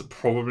planes,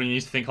 probably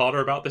need to think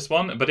harder about this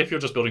one. But if you're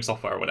just building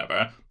software or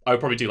whatever, I would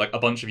probably do like a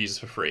bunch of users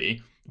for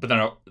free. But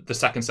then the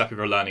second step of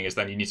your learning is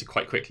then you need to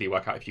quite quickly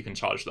work out if you can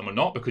charge them or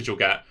not, because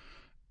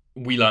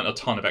we learned a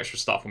ton of extra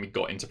stuff when we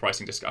got into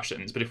pricing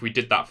discussions. But if we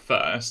did that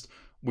first,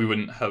 we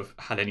wouldn't have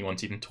had anyone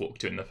to even talk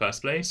to in the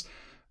first place.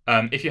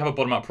 If you have a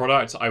bottom-up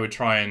product, I would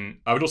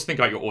also think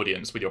about your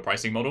audience with your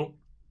pricing model.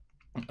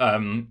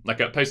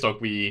 Like at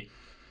PostHog,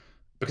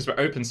 because we're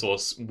open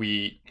source,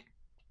 we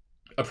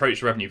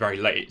approached revenue very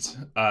late,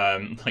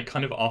 like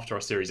kind of after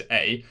our Series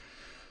A.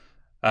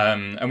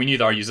 And we knew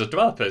that our users are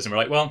developers, and we're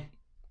like, well,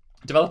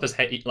 developers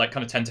kind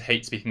of tend to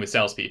hate speaking with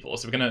salespeople.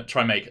 So we're going to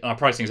try and make our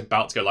pricing is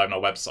about to go live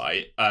on our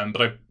website.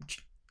 But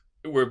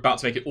we're about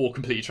to make it all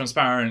completely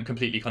transparent,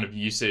 completely kind of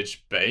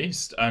usage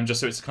based, just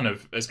so it's kind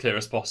of as clear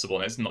as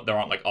possible, and there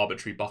aren't like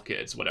arbitrary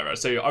buckets, whatever.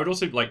 So I would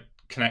also like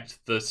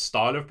connect the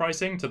style of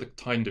pricing to the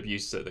kind of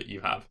user that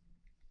you have.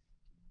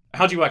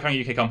 How do you work on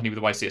a UK company with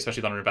a YC,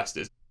 especially with other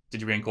investors?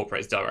 Did you reincorporate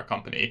as Delaware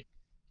company?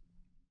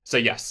 So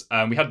yes,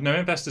 we had no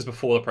investors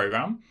before the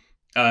program,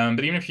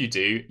 but even if you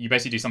do, you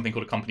basically do something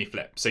called a company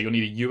flip. So you'll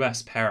need a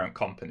US parent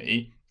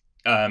company.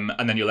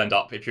 And then you'll end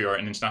up, if you're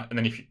an international, and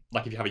then if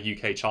you have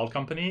a UK child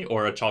company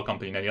or a child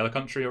company in any other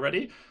country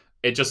already,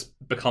 it just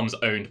becomes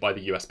owned by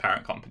the US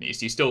parent company.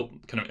 So you still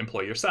kind of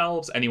employ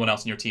yourselves, anyone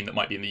else in your team that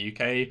might be in the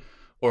UK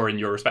or in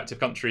your respective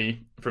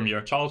country from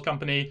your child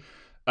company.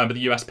 But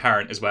the US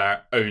parent is where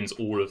it owns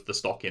all of the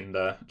stock in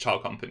the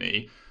child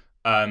company.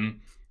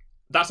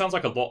 That sounds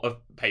like a lot of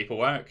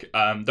paperwork.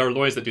 There are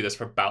lawyers that do this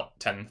for about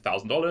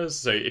 $10,000.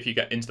 So if you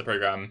get into the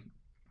program,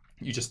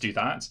 you just do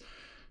that.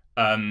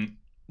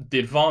 The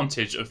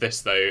advantage of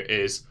this, though,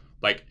 is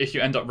like if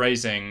you end up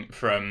raising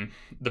from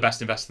the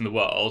best investor in the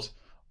world,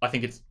 I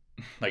think it's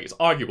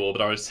arguable,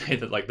 but I would say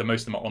that like the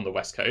most of them are on the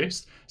West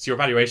Coast. So your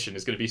valuation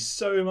is going to be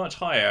so much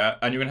higher,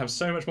 and you're going to have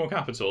so much more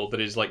capital that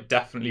is like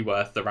definitely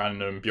worth the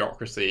random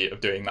bureaucracy of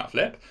doing that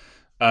flip.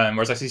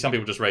 Whereas I see some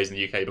people just raise in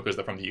the UK because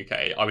they're from the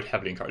UK. I would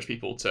heavily encourage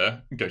people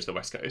to go to the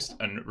West Coast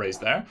and raise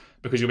there,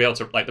 because you'll be able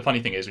to, like, the funny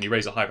thing is when you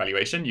raise a high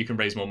valuation, you can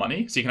raise more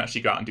money, so you can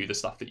actually go out and do the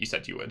stuff that you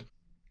said you would.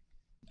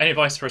 Any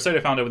advice for a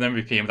solo founder with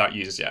MVP and without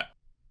users yet?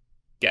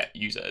 Get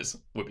users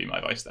would be my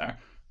advice there.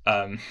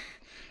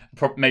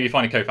 Maybe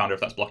find a co-founder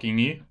if that's blocking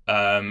you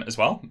as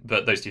well.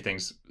 But those two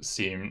things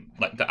seem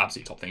like the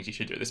absolute top things you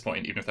should do at this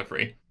point, even if they're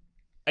free.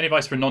 Any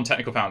advice for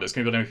non-technical founders?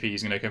 Can you build MVP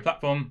using a no-code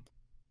platform?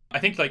 I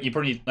think like you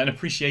probably need an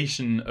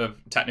appreciation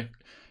of technical.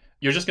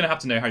 You're just going to have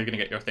to know how you're going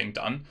to get your thing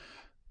done.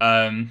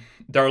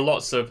 There are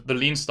lots of the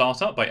Lean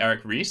Startup by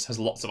Eric Ries has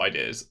lots of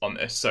ideas on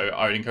this, so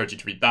I would encourage you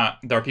to read that.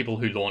 There are people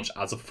who launch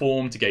as a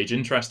form to gauge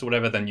interest or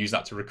whatever, then use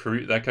that to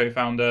recruit their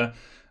co-founder.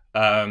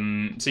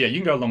 So yeah, you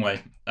can go a long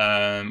way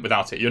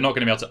without it. You're not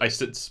going to be able to. I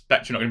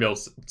suspect you're not going to be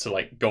able to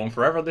like go on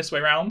forever this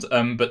way around.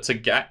 But to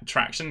get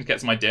traction, to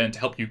get some idea, and to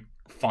help you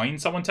find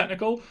someone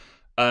technical,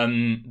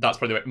 that's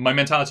probably the way. My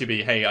mentality would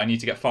be, hey, I need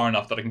to get far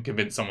enough that I can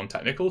convince someone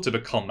technical to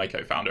become my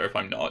co-founder if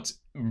I'm not,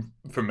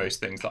 for most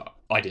things,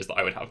 ideas that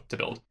I would have to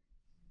build.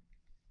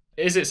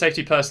 Is it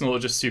safety personal or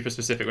just super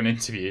specific when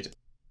interviewed?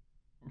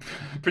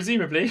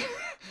 Presumably.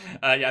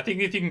 Yeah, I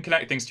think if you can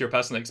connect things to your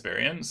personal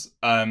experience,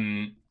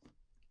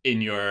 in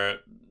your,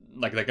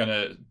 like, they're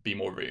gonna be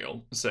more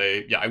real. So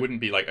yeah, I wouldn't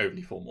be like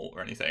overly formal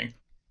or anything.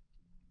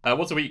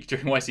 What's a week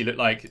during YC look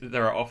like?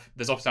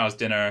 There's office hours,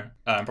 dinner,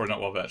 probably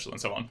not well virtual,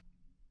 and so on.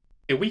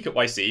 A week at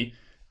YC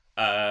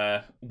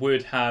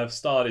would have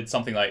started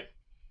something like,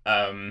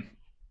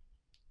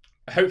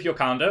 I hope your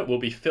calendar will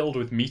be filled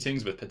with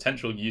meetings with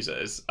potential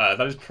users.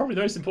 That is probably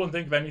the most important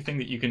thing of anything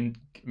that you can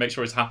make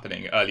sure is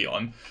happening early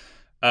on.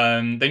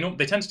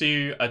 They tend to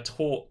do a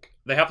talk.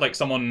 They have like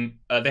someone.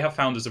 They have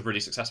founders of really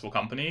successful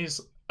companies,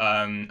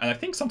 and I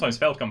think sometimes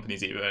failed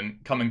companies even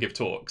come and give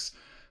talks.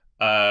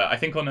 I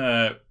think on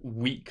a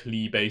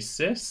weekly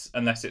basis,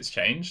 unless it's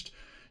changed.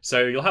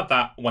 So you'll have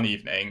that one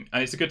evening,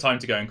 and it's a good time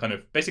to go and kind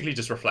of basically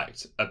just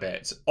reflect a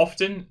bit.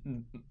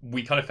 Often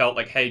we kind of felt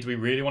like, hey, do we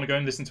really want to go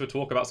and listen to a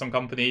talk about some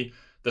company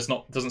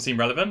doesn't seem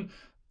relevant?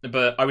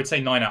 But I would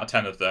say 9 out of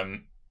 10 of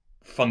them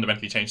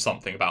fundamentally changed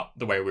something about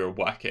the way we were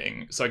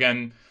working. So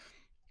again,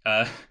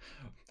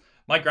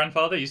 my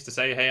grandfather used to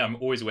say, hey, I'm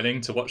always willing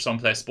to watch someone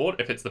play a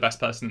sport if it's the best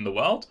person in the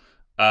world.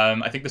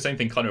 I think the same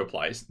thing kind of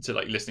applies to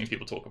like listening to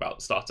people talk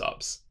about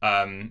startups.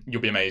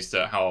 You'll be amazed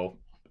at how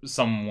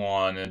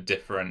someone in a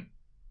different,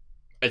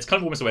 it's kind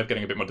of almost a way of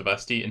getting a bit more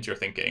diversity into your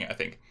thinking, I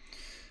think.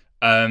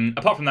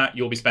 Apart from that,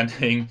 you'll be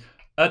spending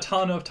a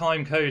ton of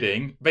time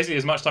coding, basically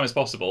as much time as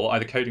possible,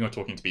 either coding or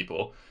talking to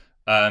people.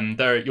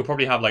 You'll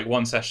probably have like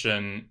one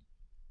session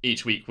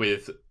each week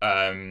with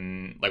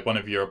like one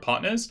of your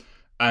partners,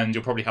 and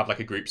you'll probably have like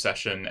a group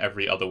session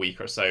every other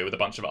week or so with a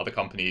bunch of other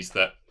companies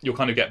that you'll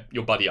kind of get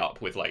your buddy up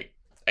with like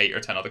 8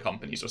 or 10 other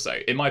companies or so.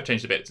 It might have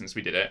changed a bit since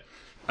we did it.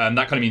 That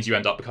kind of means you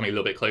end up becoming a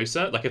little bit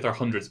closer. Like if there are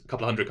a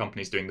couple of hundred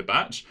companies doing the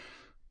batch,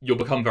 you'll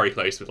become very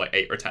close with like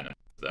 8 or 10 of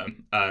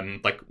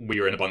them. Like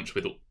we were in a bunch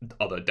with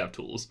other dev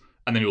tools,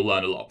 and then you'll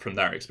learn a lot from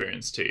their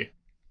experience too.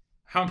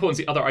 How important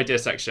is the other idea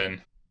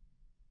section?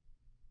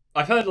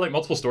 I've heard like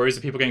multiple stories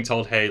of people getting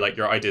told, hey, like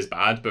your idea's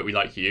bad, but we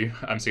like you,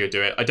 so go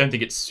do it. I don't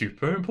think it's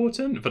super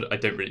important, but I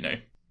don't really know.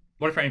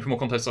 What if we're aiming for more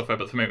complex software,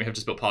 but for the moment we have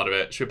just built part of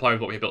it? Should we apply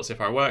with what we have built, see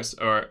how it works?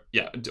 Or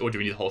do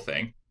we need the whole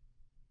thing?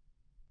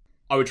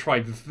 I would try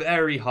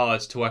very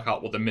hard to work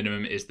out what the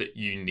minimum is that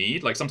you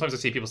need. Like sometimes I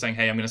see people saying,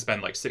 hey, I'm going to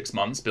spend like 6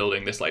 months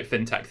building this like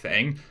fintech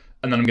thing,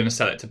 and then I'm going to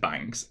sell it to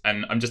banks.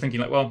 And I'm just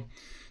thinking like, well,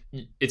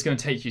 it's going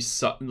to take you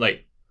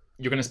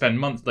you're going to spend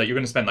months, like you're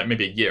going to spend like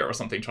maybe a year or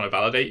something trying to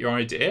validate your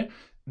idea.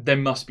 There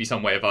must be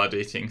some way of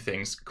validating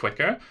things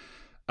quicker.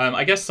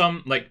 I guess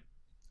some like,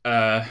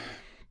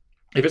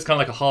 if it's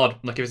kind of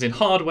like if it's in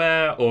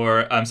hardware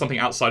or something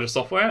outside of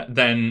software,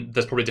 then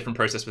there's probably a different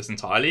process for this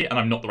entirely, and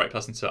I'm not the right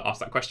person to ask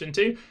that question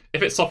to.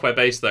 If it's software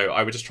based though,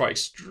 I would just try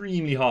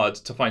extremely hard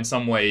to find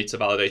some way to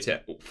validate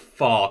it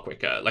far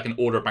quicker, like an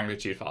order of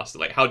magnitude faster.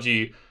 Like how do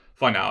you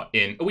find out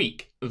in a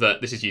week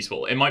that this is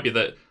useful? It might be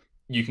that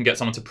you can get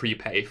someone to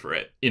prepay for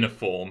it in a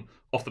form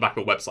off the back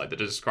of a website that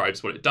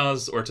describes what it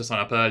does, or to sign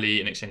up early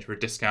in exchange for a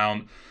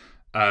discount.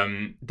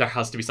 There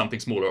has to be something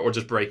smaller, or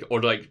just build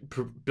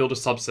a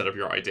subset of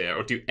your idea,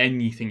 or do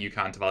anything you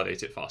can to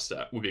validate it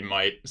faster would be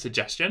my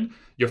suggestion.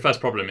 Your first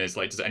problem is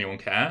like, does anyone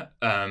care?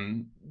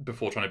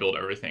 Before trying to build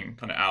everything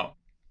kind of out.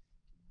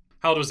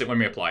 How was it when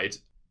we applied?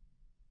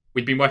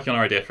 We'd been working on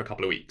our idea for a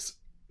couple of weeks,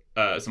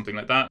 something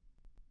like that.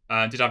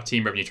 Did have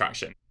team revenue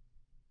traction.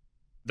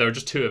 There were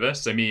just 2 of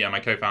us, so me and my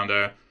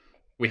co-founder.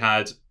 We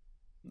had,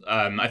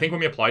 I think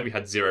when we applied, we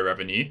had 0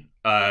 revenue,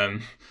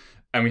 and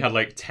we had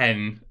like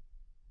 10.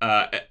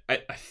 I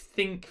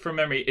think from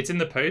memory, it's in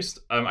the post.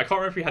 I can't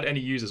remember if we had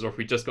any users or if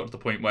we just got to the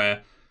point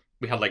where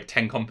we had like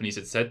 10 companies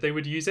that said they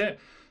would use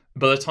it.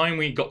 By the time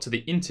we got to the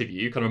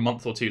interview, kind of a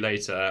month or 2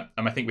 later,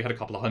 I think we had a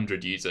couple of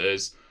hundred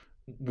users.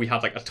 We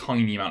had like a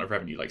tiny amount of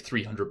revenue, like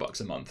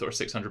 $300 a month or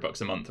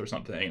 $600 a month or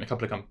something.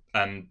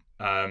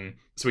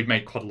 So we'd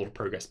made quite a lot of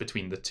progress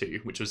between the two,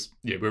 which was,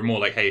 we were more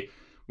like, hey,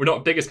 we're not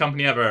the biggest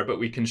company ever, but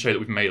we can show that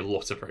we've made a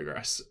lot of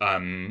progress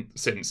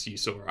since you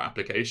saw our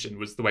application,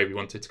 was the way we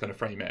wanted to kind of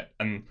frame it.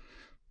 And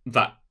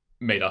that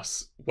made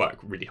us work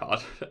really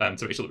hard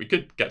to make sure that we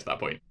could get to that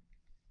point.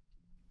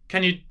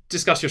 Can you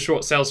discuss your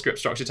short sales script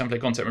structure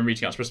template content when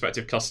reaching out to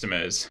prospective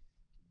customers?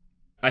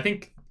 I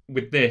think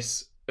with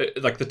this,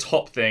 like the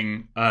top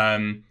thing,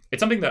 it's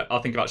something that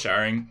I'll think about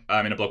sharing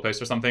in a blog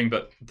post or something,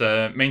 but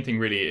the main thing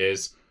really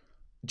is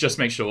just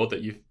make sure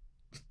that you've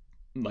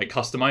like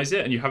customize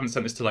it and you haven't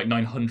sent this to like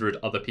 900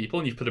 other people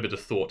and you've put a bit of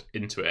thought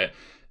into it.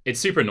 It's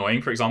super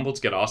annoying, for example,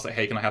 to get asked like,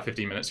 hey, can I have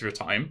 15 minutes of your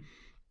time?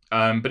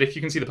 But if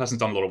you can see the person's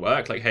done a lot of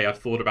work, like, hey, I've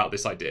thought about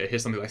this idea,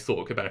 here's something I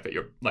thought could benefit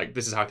your, like,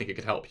 this is how I think it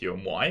could help you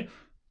and why.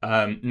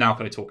 Now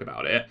can I talk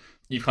about it?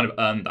 You've kind of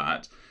earned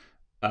that.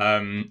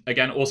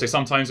 Again, also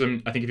sometimes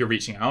when I think if you're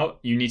reaching out,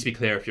 you need to be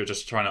clear if you're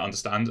just trying to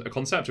understand a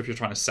concept or if you're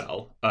trying to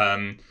sell.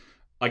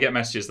 I get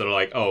messages that are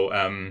like,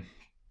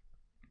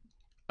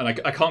 and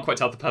I can't quite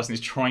tell if the person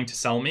is trying to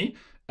sell me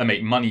and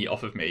make money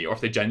off of me, or if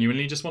they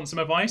genuinely just want some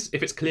advice.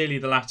 If it's clearly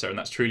the latter and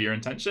that's truly your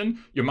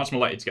intention, you're much more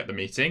likely to get the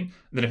meeting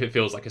than if it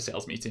feels like a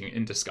sales meeting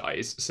in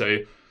disguise. So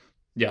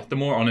yeah, the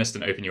more honest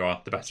and open you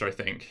are, the better, I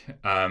think.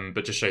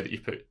 But just show that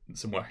you've put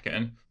some work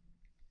in.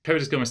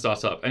 Code is going to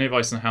start up. Any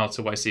advice on how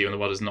to YC when the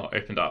world has not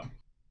opened up?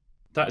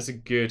 That is a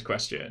good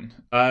question.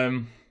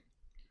 I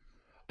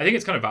think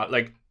it's kind of about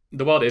like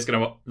the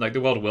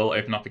world will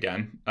open up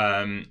again.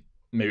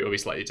 Maybe it'll be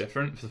slightly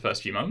different for the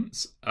first few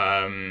months.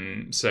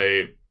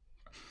 So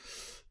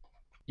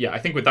yeah, I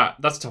think with that,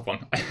 that's a tough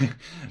one.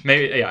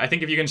 Maybe, yeah, I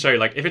think if you can show,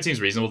 like, if it seems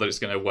reasonable that it's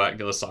going to work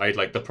the other side,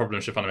 like the problem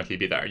should fundamentally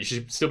be there. You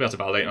should still be able to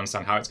validate and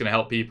understand how it's going to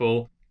help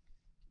people.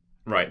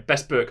 Right,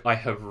 best book I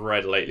have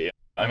read lately.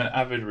 I'm an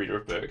avid reader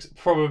of books.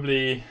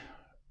 Probably,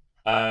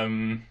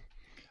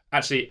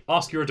 actually,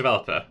 Ask You're a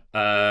Developer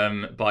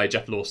by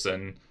Jeff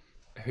Lawson,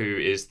 who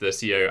is the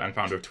CEO and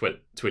founder of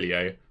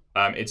Twilio.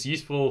 It's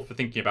useful for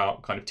thinking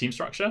about kind of team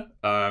structure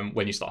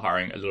when you start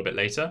hiring a little bit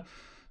later.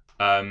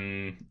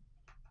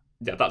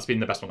 Yeah, that's been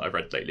the best one that I've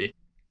read lately.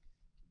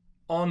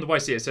 On the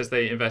YC, it says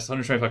they invest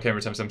 125k over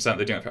 10%.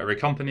 They're doing it for every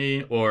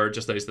company, or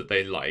just those that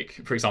they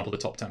like. For example, the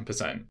top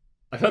 10%.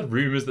 I've heard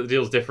rumors that the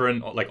deal's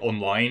different, like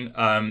online.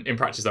 In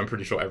practice, I'm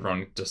pretty sure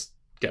everyone just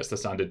gets the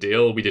standard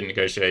deal. We didn't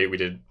negotiate. We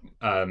did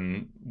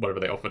whatever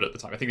they offered at the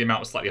time. I think the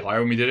amount was slightly higher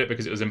when we did it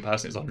because it was in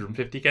person. It was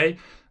 150k,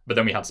 but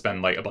then we had to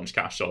spend like a bunch of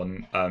cash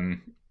on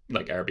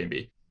like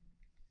Airbnb.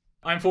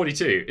 I'm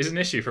 42. Is it an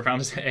issue for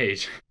founders at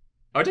age?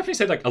 I would definitely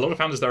say like a lot of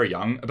founders there are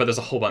young, but there's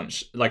a whole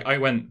bunch. Like I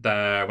went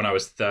there when I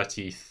was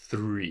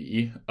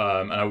 33,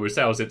 and I would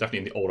say I was definitely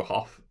in the older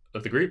half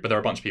of the group, but there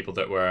were a bunch of people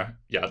that were,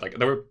 yeah, like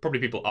there were probably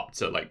people up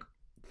to like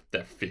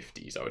their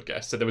 50s, I would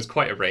guess. So there was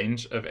quite a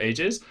range of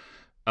ages.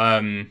 There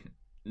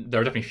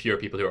are definitely fewer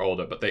people who are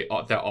older, but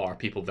there are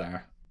people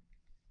there.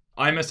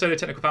 I'm a solo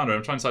technical founder.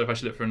 I'm trying to decide if I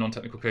should look for a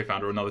non-technical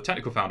co-founder or another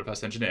technical founder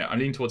first engineer. I'm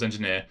leaning towards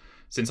engineer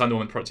since I'm the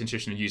one with product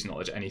intuition and user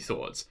knowledge. Any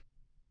thoughts?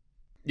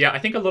 Yeah, I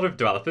think a lot of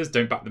developers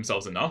don't back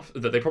themselves enough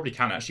that they probably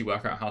can actually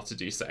work out how to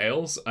do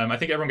sales. I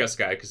think everyone gets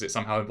scared because it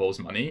somehow involves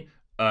money.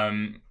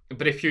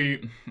 But it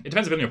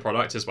depends a bit on your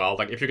product as well.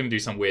 Like if you're going to do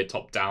some weird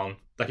top-down,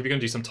 like if you're going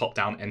to do some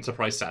top-down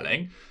enterprise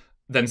selling,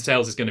 then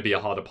sales is going to be a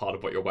harder part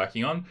of what you're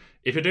working on.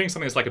 If you're doing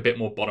something that's like a bit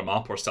more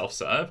bottom-up or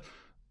self-serve,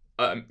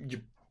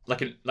 you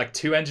like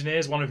two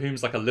engineers, one of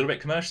whom's like a little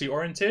bit commercially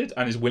oriented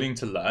and is willing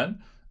to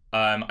learn,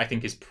 I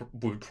think is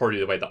probably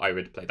the way that I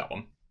would play that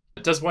one.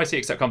 Does YC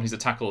accept companies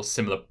that tackle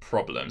similar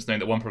problems, knowing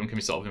that one problem can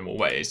be solved in more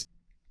ways?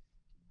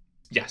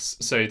 Yes.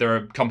 So there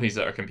are companies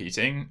that are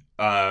competing.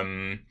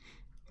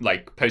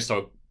 Like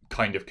PostHog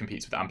kind of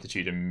competes with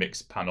Amplitude and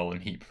Mixpanel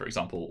and Heap, for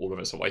example. All of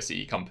us are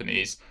YC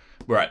companies.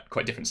 We're at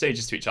quite different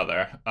stages to each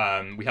other.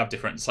 We have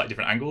slightly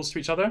different angles to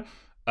each other.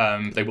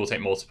 They will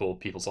take multiple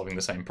people solving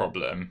the same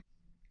problem.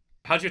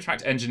 How do you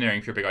attract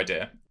engineering for your big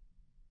idea?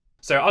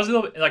 So I was a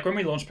little bit, like when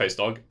we launched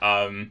PostHog,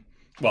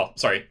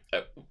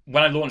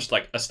 when I launched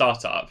like a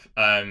startup,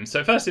 so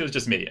at first it was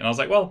just me, and I was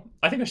like, well,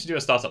 I think I should do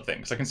a startup thing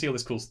because I can see all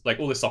this cool, like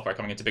all this software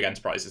coming into big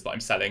enterprises that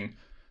I'm selling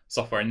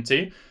software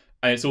into,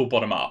 and it's all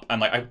bottom up. And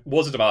like I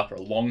was a developer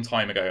a long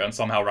time ago, and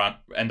somehow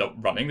end up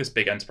running this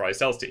big enterprise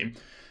sales team.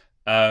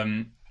 But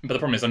the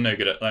problem is I'm not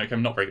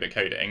very good at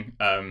coding.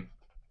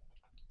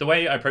 The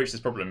way I approach this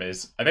problem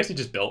is I basically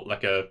just built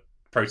like a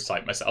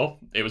prototype myself.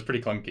 It was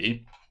pretty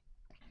clunky.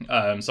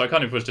 So I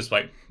kind of was just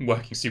like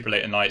working super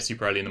late at night,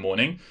 super early in the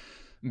morning,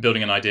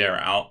 building an idea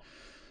out.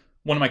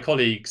 One of my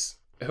colleagues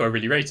who I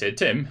really rated,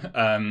 Tim,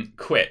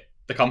 quit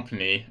the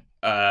company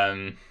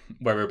where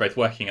we were both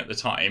working at the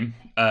time.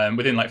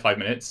 Within like 5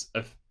 minutes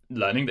of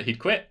learning that he'd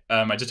quit,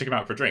 I just took him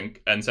out for a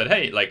drink and said,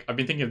 hey, like I've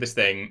been thinking of this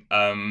thing.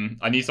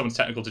 I need someone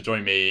technical to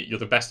join me. You're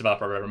the best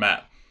developer I've ever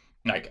met.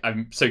 Like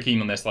I'm so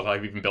keen on this that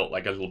I've even built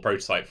like a little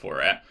prototype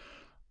for it.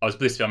 I was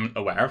blissfully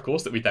unaware, of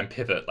course, that we'd then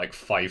pivot like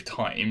 5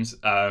 times.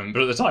 But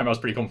at the time, I was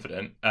pretty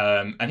confident.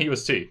 And he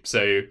was too.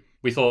 So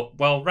we thought,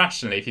 well,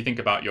 rationally, if you think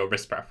about your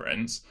risk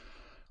preference,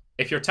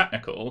 if you're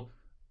technical,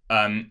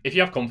 if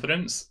you have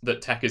confidence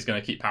that tech is going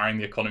to keep powering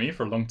the economy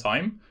for a long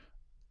time,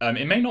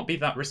 it may not be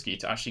that risky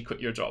to actually quit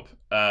your job.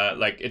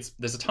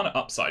 There's a ton of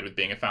upside with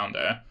being a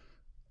founder.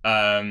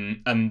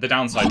 And the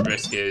downside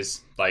risk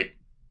is like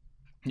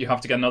you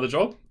have to get another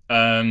job.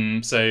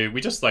 So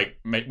we just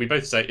we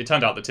both say it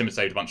turned out that Tim had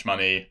saved a bunch of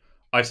money.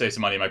 I've saved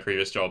some money in my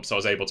previous job, so I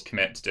was able to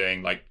commit to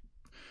doing like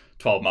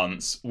 12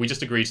 months. We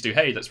just agreed to do,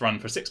 hey, let's run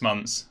for 6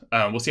 months.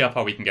 We'll see how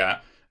far we can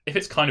get. If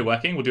it's kind of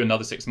working, we'll do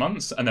another 6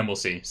 months and then we'll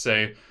see.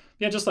 So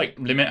yeah, just like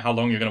limit how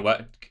long you're going to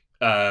work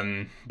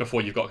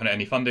before you've got kind of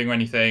any funding or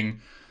anything.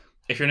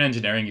 If you're in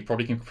engineering, you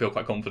probably can feel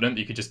quite confident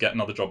that you could just get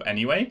another job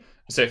anyway.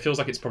 So it feels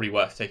like it's probably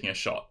worth taking a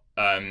shot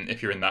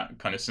if you're in that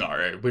kind of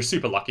scenario. We're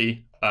super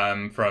lucky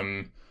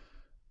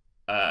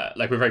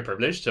we're very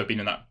privileged to have been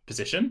in that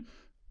position,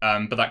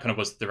 but that kind of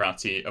was the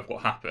reality of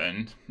what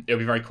happened. It would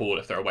be very cool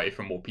if there are a way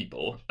for more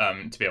people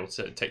to be able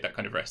to take that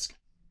kind of risk.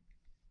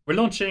 We're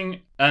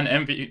launching an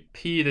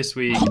MVP this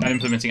week and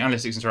implementing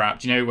analytics into our app.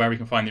 Do you know where we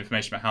can find the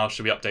information about how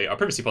should we update our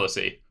privacy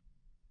policy?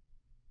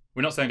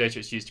 We're not selling data,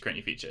 it's used to create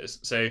new features.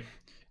 So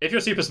if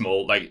you're super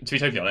small, like to be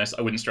totally honest,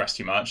 I wouldn't stress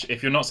too much.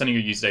 If you're not sending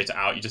your user data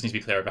out, you just need to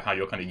be clear about how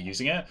you're kind of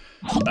using it.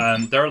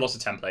 There are lots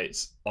of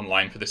templates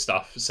online for this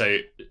stuff, so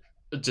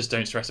just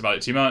don't stress about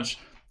it too much.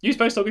 Use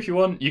PostHog if you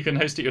want. You can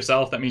host it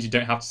yourself. That means you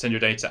don't have to send your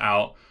data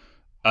out.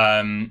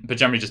 But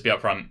generally just be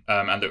upfront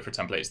and look for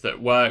templates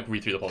that work,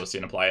 read through the policy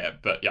and apply it.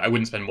 But yeah, I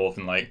wouldn't spend more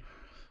than like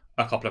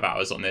a couple of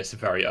hours on this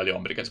very early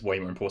on, but it gets way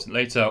more important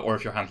later, or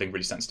if you're handling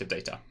really sensitive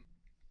data.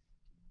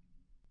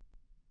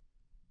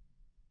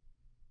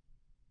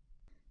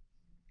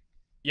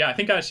 Yeah, I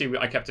think actually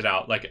I kept it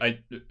out. Like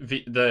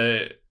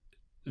the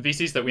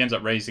VCs that we ended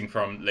up raising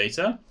from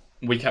later,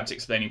 we kept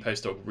explaining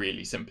PostHog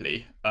really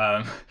simply.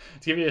 To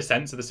give you a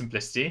sense of the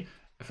simplicity,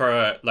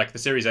 for like the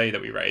Series A that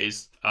we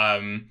raised,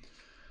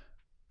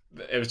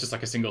 it was just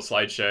like a single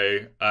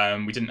slideshow.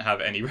 We didn't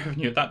have any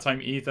revenue at that time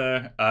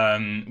either.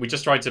 We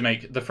just tried to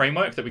make the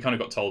framework that we kind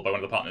of got told by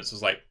one of the partners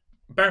was like,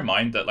 bear in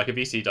mind that like a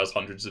VC does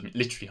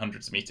literally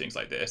hundreds of meetings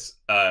like this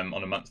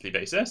on a monthly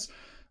basis.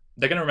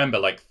 They're going to remember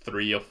like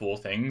 3 or 4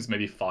 things,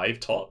 maybe 5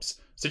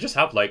 tops. So just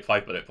have like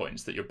 5 bullet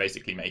points that you're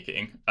basically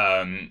making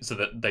so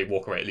that they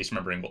walk away at least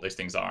remembering what those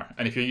things are.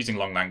 And if you're using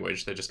long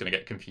language, they're just going to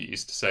get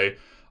confused. So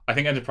I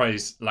think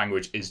enterprise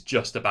language is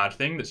just a bad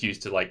thing that's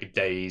used to like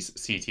daze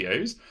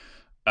CTOs.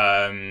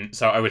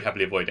 So I would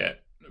heavily avoid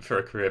it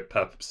for career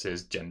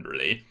purposes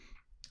generally,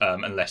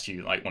 unless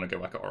you like want to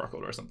go work at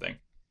Oracle or something.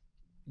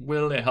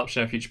 Will it help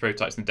share future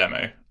prototypes in the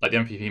demo? Like the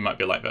MVP might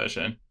be a light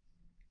version.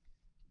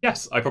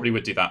 Yes, I probably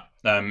would do that.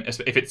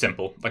 If it's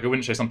simple. Like I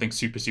wouldn't show something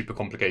super, super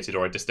complicated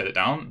or I distill it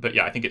down. But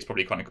yeah, I think it's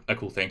probably kind of a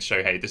cool thing to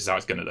show, hey, this is how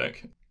it's going to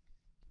look.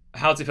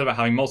 How does it feel about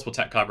having multiple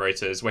tech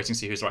collaborators, waiting to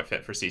see who's the right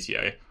fit for a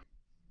CTO?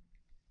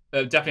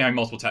 Definitely having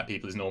multiple tech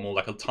people is normal.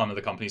 Like a ton of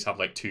the companies have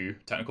like 2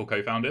 technical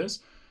co-founders.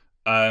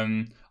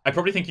 I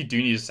probably think you do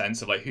need a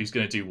sense of like who's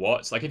going to do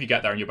what. Like if you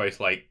get there and you're both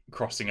like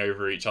crossing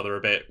over each other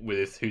a bit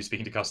with who's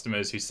speaking to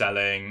customers, who's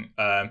selling.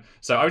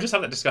 So I would just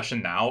have that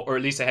discussion now, or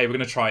at least say, hey, we're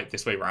going to try it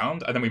this way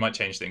round, and then we might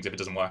change things if it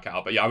doesn't work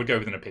out. But yeah, I would go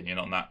with an opinion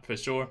on that for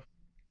sure.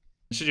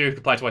 Should you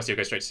apply to YC or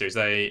go straight to Series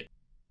A?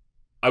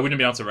 I wouldn't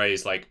be able to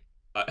raise like.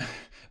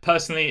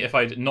 Personally, if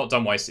I'd not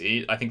done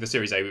YC, I think the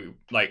Series A, we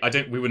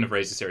wouldn't have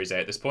raised the Series A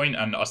at this point,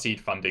 and our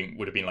seed funding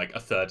would have been like a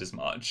third as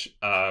much.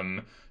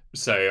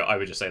 So I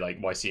would just say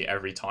like YC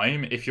every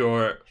time. If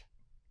you're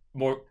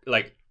more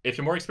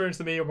experienced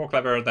than me or more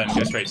clever, then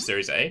go straight to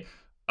Series A.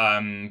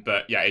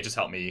 But yeah, it just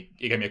helped me.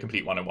 It gave me a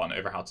complete 101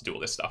 over how to do all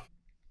this stuff.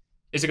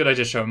 It's a good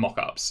idea to show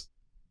mock-ups.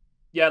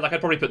 Yeah, like I'd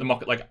probably put the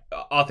mock, like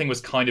our thing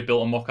was kind of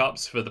built on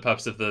mock-ups for the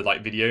purpose of the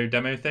like video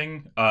demo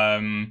thing.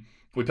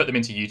 We put them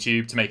into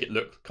YouTube to make it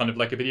look kind of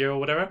like a video or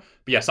whatever.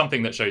 But yeah,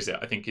 something that shows it,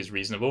 I think, is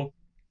reasonable.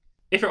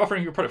 If you're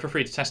offering your product for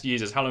free to test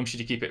users, how long should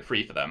you keep it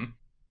free for them?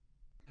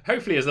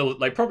 Hopefully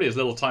probably as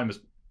little time as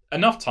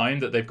enough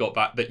time that they've got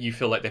back that you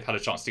feel like they've had a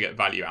chance to get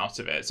value out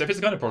of it. So if it's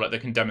the kind of product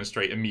that can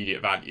demonstrate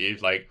immediate value,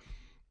 like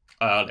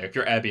if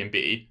you're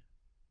Airbnb,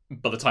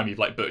 by the time you've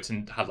like booked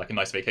and had like a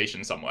nice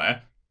vacation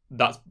somewhere,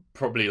 that's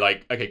probably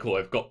like, okay, cool.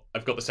 I've got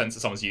the sense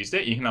that someone's used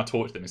it. You can now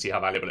talk to them and see how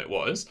valuable it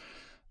was.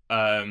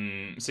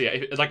 So yeah,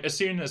 it's like as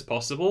soon as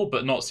possible,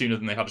 but not sooner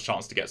than they've had a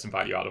chance to get some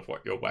value out of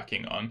what you're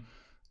working on.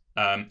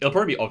 It'll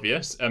probably be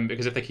obvious,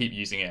 because if they keep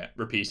using it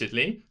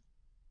repeatedly,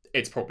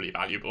 it's probably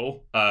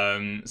valuable.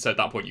 So at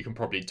that point, you can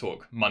probably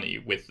talk money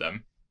with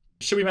them.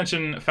 Should we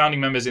mention founding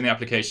members in the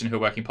application who are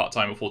working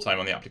part-time or full-time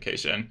on the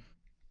application?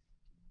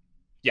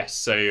 Yes,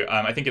 so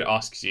I think it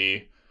asks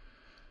you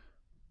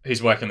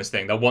who's working on this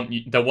thing. They'll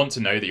want to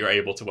know that you're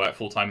able to work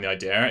full-time in the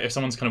idea. If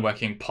someone's kind of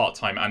working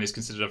part-time and is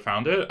considered a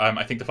founder,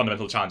 I think the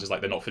fundamental challenge is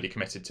like they're not fully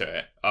committed to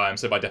it.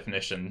 So by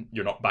definition,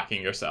 you're not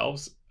backing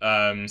yourselves.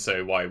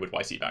 So why would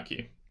YC back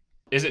you?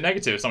 Is it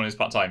negative if someone is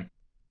part-time?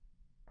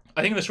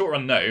 I think in the short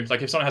run, no.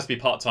 Like if someone has to be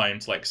part-time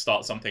to like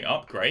start something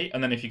up, great.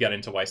 And then if you get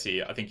into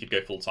YC, I think you'd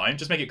go full-time.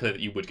 Just make it clear that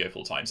you would go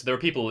full-time. So there are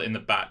people in the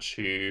batch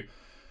who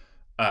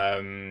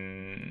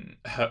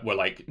were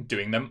like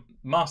doing their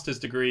master's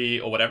degree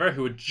or whatever,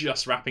 who were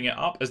just wrapping it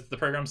up as the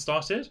program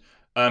started.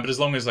 But as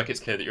long as like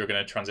it's clear that you're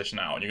going to transition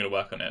out and you're going to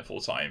work on it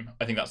full time,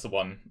 I think that's the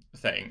one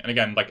thing. And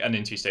again, like an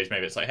interview stage,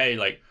 maybe it's like, hey,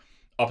 like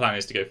our plan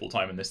is to go full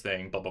time in this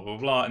thing, blah blah blah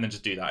blah, and then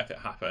just do that if it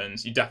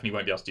happens. You definitely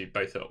won't be able to do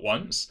both at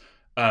once.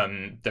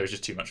 There's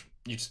just too much.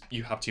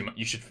 You have too much.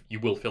 You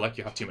will feel like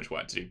you have too much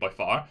work to do by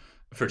far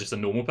for just a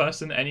normal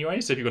person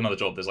anyway. So if you've got another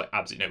job, there's like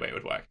absolutely no way it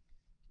would work.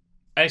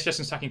 Any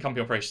suggestions tackling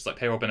company operations like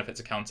payroll,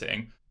 benefits,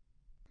 accounting?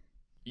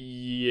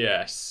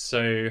 Yes.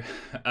 So,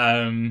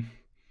 yeah,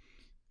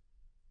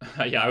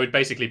 I would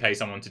basically pay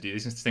someone to do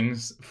these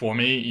things for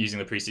me using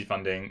the pre-seed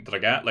funding that I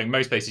get. Like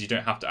most places, you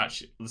don't have to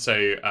actually.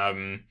 So,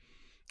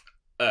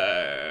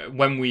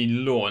 when we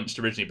launched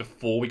originally,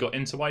 before we got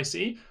into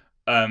YC,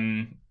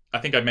 I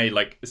think I made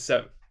like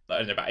I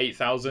don't know, about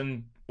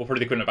 8,000, or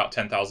probably the equivalent of about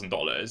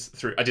 $10,000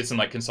 through. I did some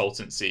like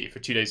consultancy for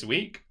 2 days a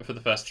week for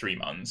the first 3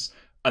 months.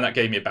 And that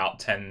gave me about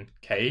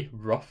 10K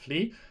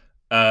roughly,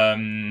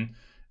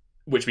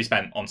 which we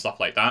spent on stuff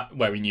like that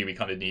where we knew we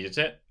kind of needed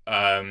it.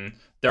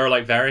 There are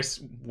like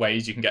various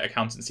ways you can get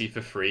accountancy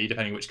for free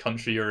depending which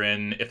country you're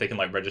in, if they can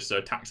like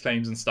register tax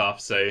claims and stuff.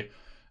 So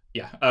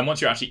yeah, once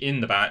you're actually in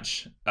the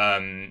batch,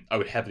 I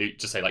would heavily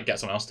just say like get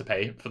someone else to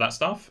pay for that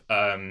stuff,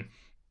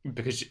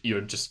 because you're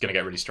just going to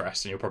get really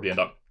stressed and you'll probably end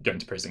up going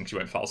to prison because you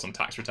won't file some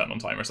tax return on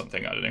time or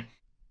something. I don't know.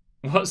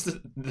 What's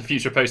the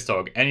future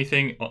PostHog?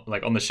 Anything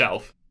like on the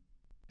shelf?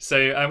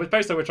 So with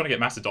PostHog, we're trying to get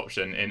mass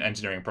adoption in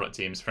engineering and product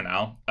teams for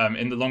now.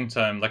 In the long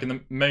term, like in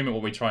the moment,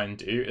 what we try and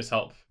do is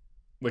help.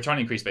 We're trying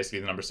to increase basically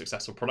the number of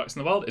successful products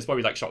in the world. It's why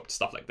we like shop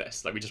stuff like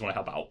this. Like we just want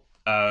to help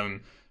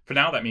out. For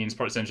now, that means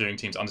product engineering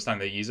teams understand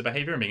their user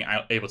behavior and being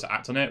able to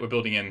act on it. We're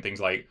building in things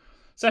like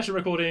session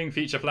recording,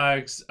 feature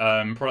flags,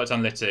 product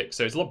analytics.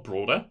 So it's a lot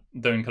broader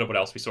than kind of what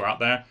else we saw out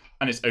there.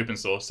 And it's open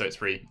source, so it's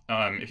free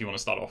if you want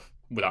to start off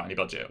without any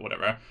budget or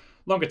whatever.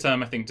 Longer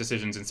term, I think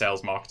decisions in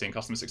sales, marketing,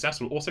 customer success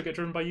will also get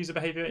driven by user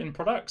behavior in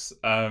products.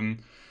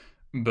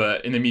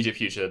 But in the immediate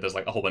future, there's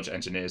like a whole bunch of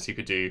engineers who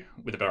could do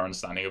with a better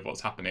understanding of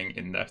what's happening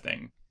in their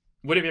thing.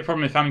 Would it be a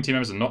problem if founding team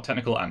members are not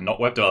technical and not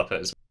web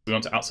developers? We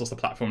want to outsource the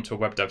platform to a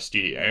web dev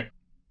studio.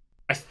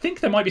 I think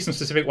there might be some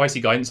specific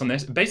YC guidance on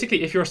this.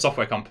 Basically, if you're a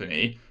software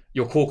company,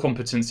 your core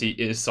competency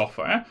is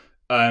software.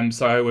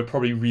 So I would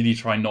probably really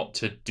try not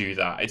to do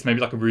that. It's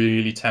maybe like a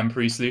really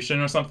temporary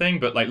solution or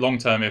something, but like long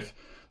term, if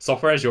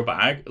software is your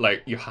bag,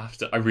 like you have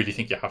to, I really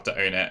think you have to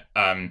own it.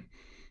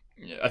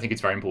 I think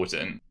it's very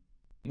important.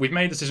 We've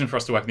made the decision for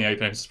us to work in the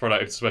open source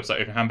product, open source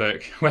website, open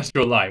handbook. Where's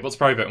your line? What's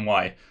private and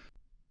why?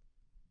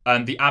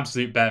 And the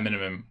absolute bare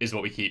minimum is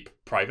what we keep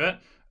private.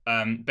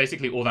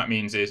 Basically, all that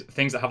means is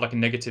things that have like a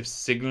negative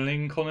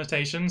signaling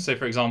connotation. So,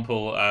 for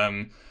example,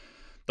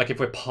 like if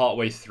we're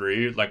partway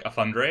through like a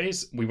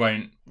fundraise, we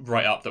won't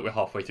write up that we're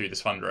halfway through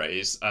this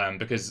fundraise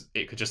because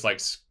it could just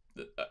like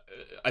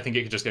I think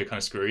it could just go kind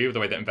of screwy with the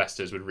way that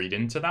investors would read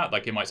into that.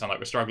 Like it might sound like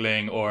we're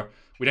struggling, or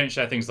we don't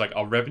share things like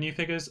our revenue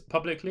figures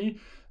publicly,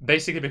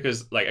 basically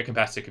because like a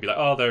competitor could be like,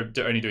 oh, they're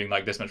only doing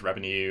like this much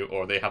revenue,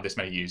 or they have this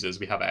many users.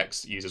 We have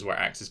X users where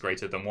X is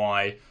greater than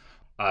Y.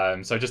 So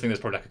I just think there's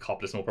probably like a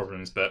couple of small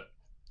problems, but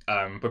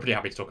we're pretty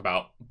happy to talk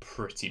about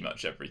pretty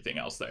much everything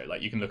else though.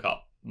 Like you can look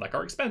up like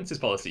our expenses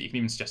policy. You can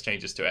even suggest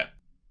changes to it.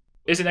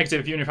 Is it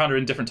negative if you and your founder are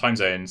in different time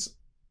zones?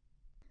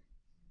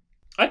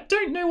 I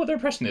don't know what their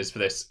impression is for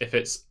this.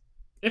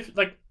 If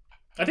like,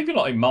 I think we're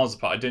not like miles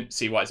apart. I don't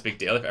see why it's a big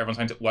deal if everyone's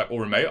trying to work all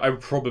remote. I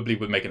probably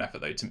would make an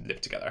effort though to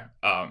live together,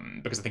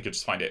 because I think you'll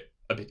just find it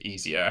a bit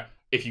easier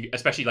if you,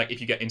 especially like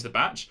if you get into the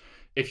batch.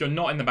 If you're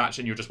not in the batch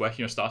and you're just working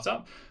your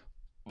startup,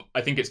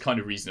 I think it's kind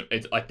of reasonable.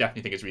 I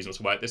definitely think it's reasonable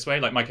to work this way.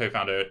 Like my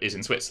co-founder is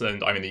in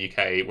Switzerland. I'm in the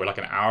UK. We're like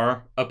an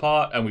hour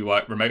apart, and we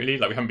work remotely.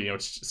 Like we haven't been able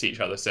to see each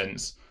other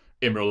since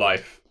in real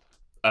life,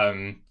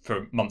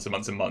 for months and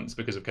months and months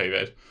because of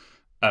COVID.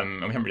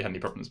 And we haven't really had any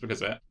problems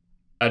because of it.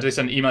 Do they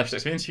send an email if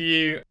it's an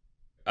interview?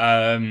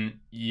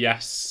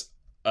 Yes.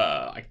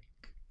 I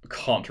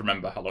can't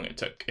remember how long it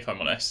took, if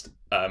I'm honest.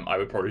 I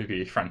would probably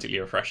be frantically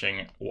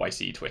refreshing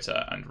YC,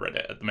 Twitter, and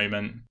Reddit at the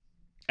moment.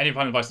 Any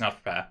final advice on how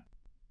to prepare?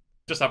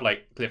 Just have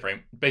like clear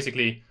frame.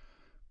 Basically,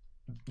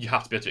 you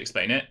have to be able to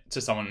explain it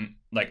to someone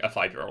like a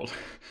 5-year-old.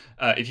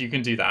 If you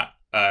can do that,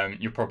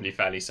 you're probably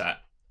fairly set.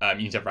 You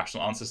need to have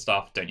rational answer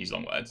stuff. Don't use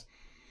long words.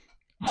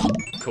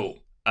 Cool.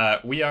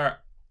 We are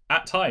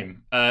at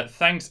time.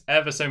 Thanks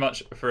ever so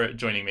much for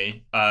joining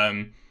me.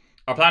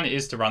 Our plan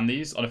is to run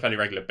these on a fairly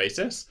regular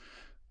basis.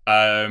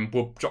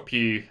 We'll drop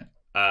you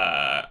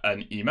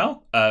an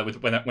email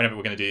with whenever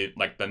we're going to do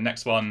like the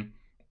next one.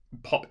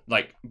 Go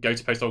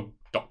to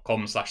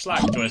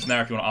posthog.com/Slack. Join us in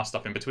there if you want to ask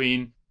stuff in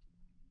between.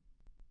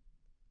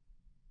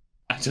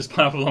 And just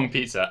pineapple long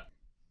pizza.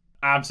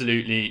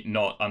 Absolutely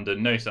not, under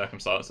no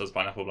circumstances,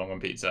 pineapple long on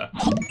pizza.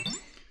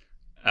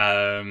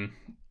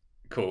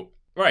 Cool.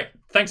 Right.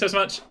 Thanks so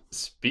much.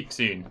 Speak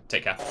soon.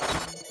 Take care.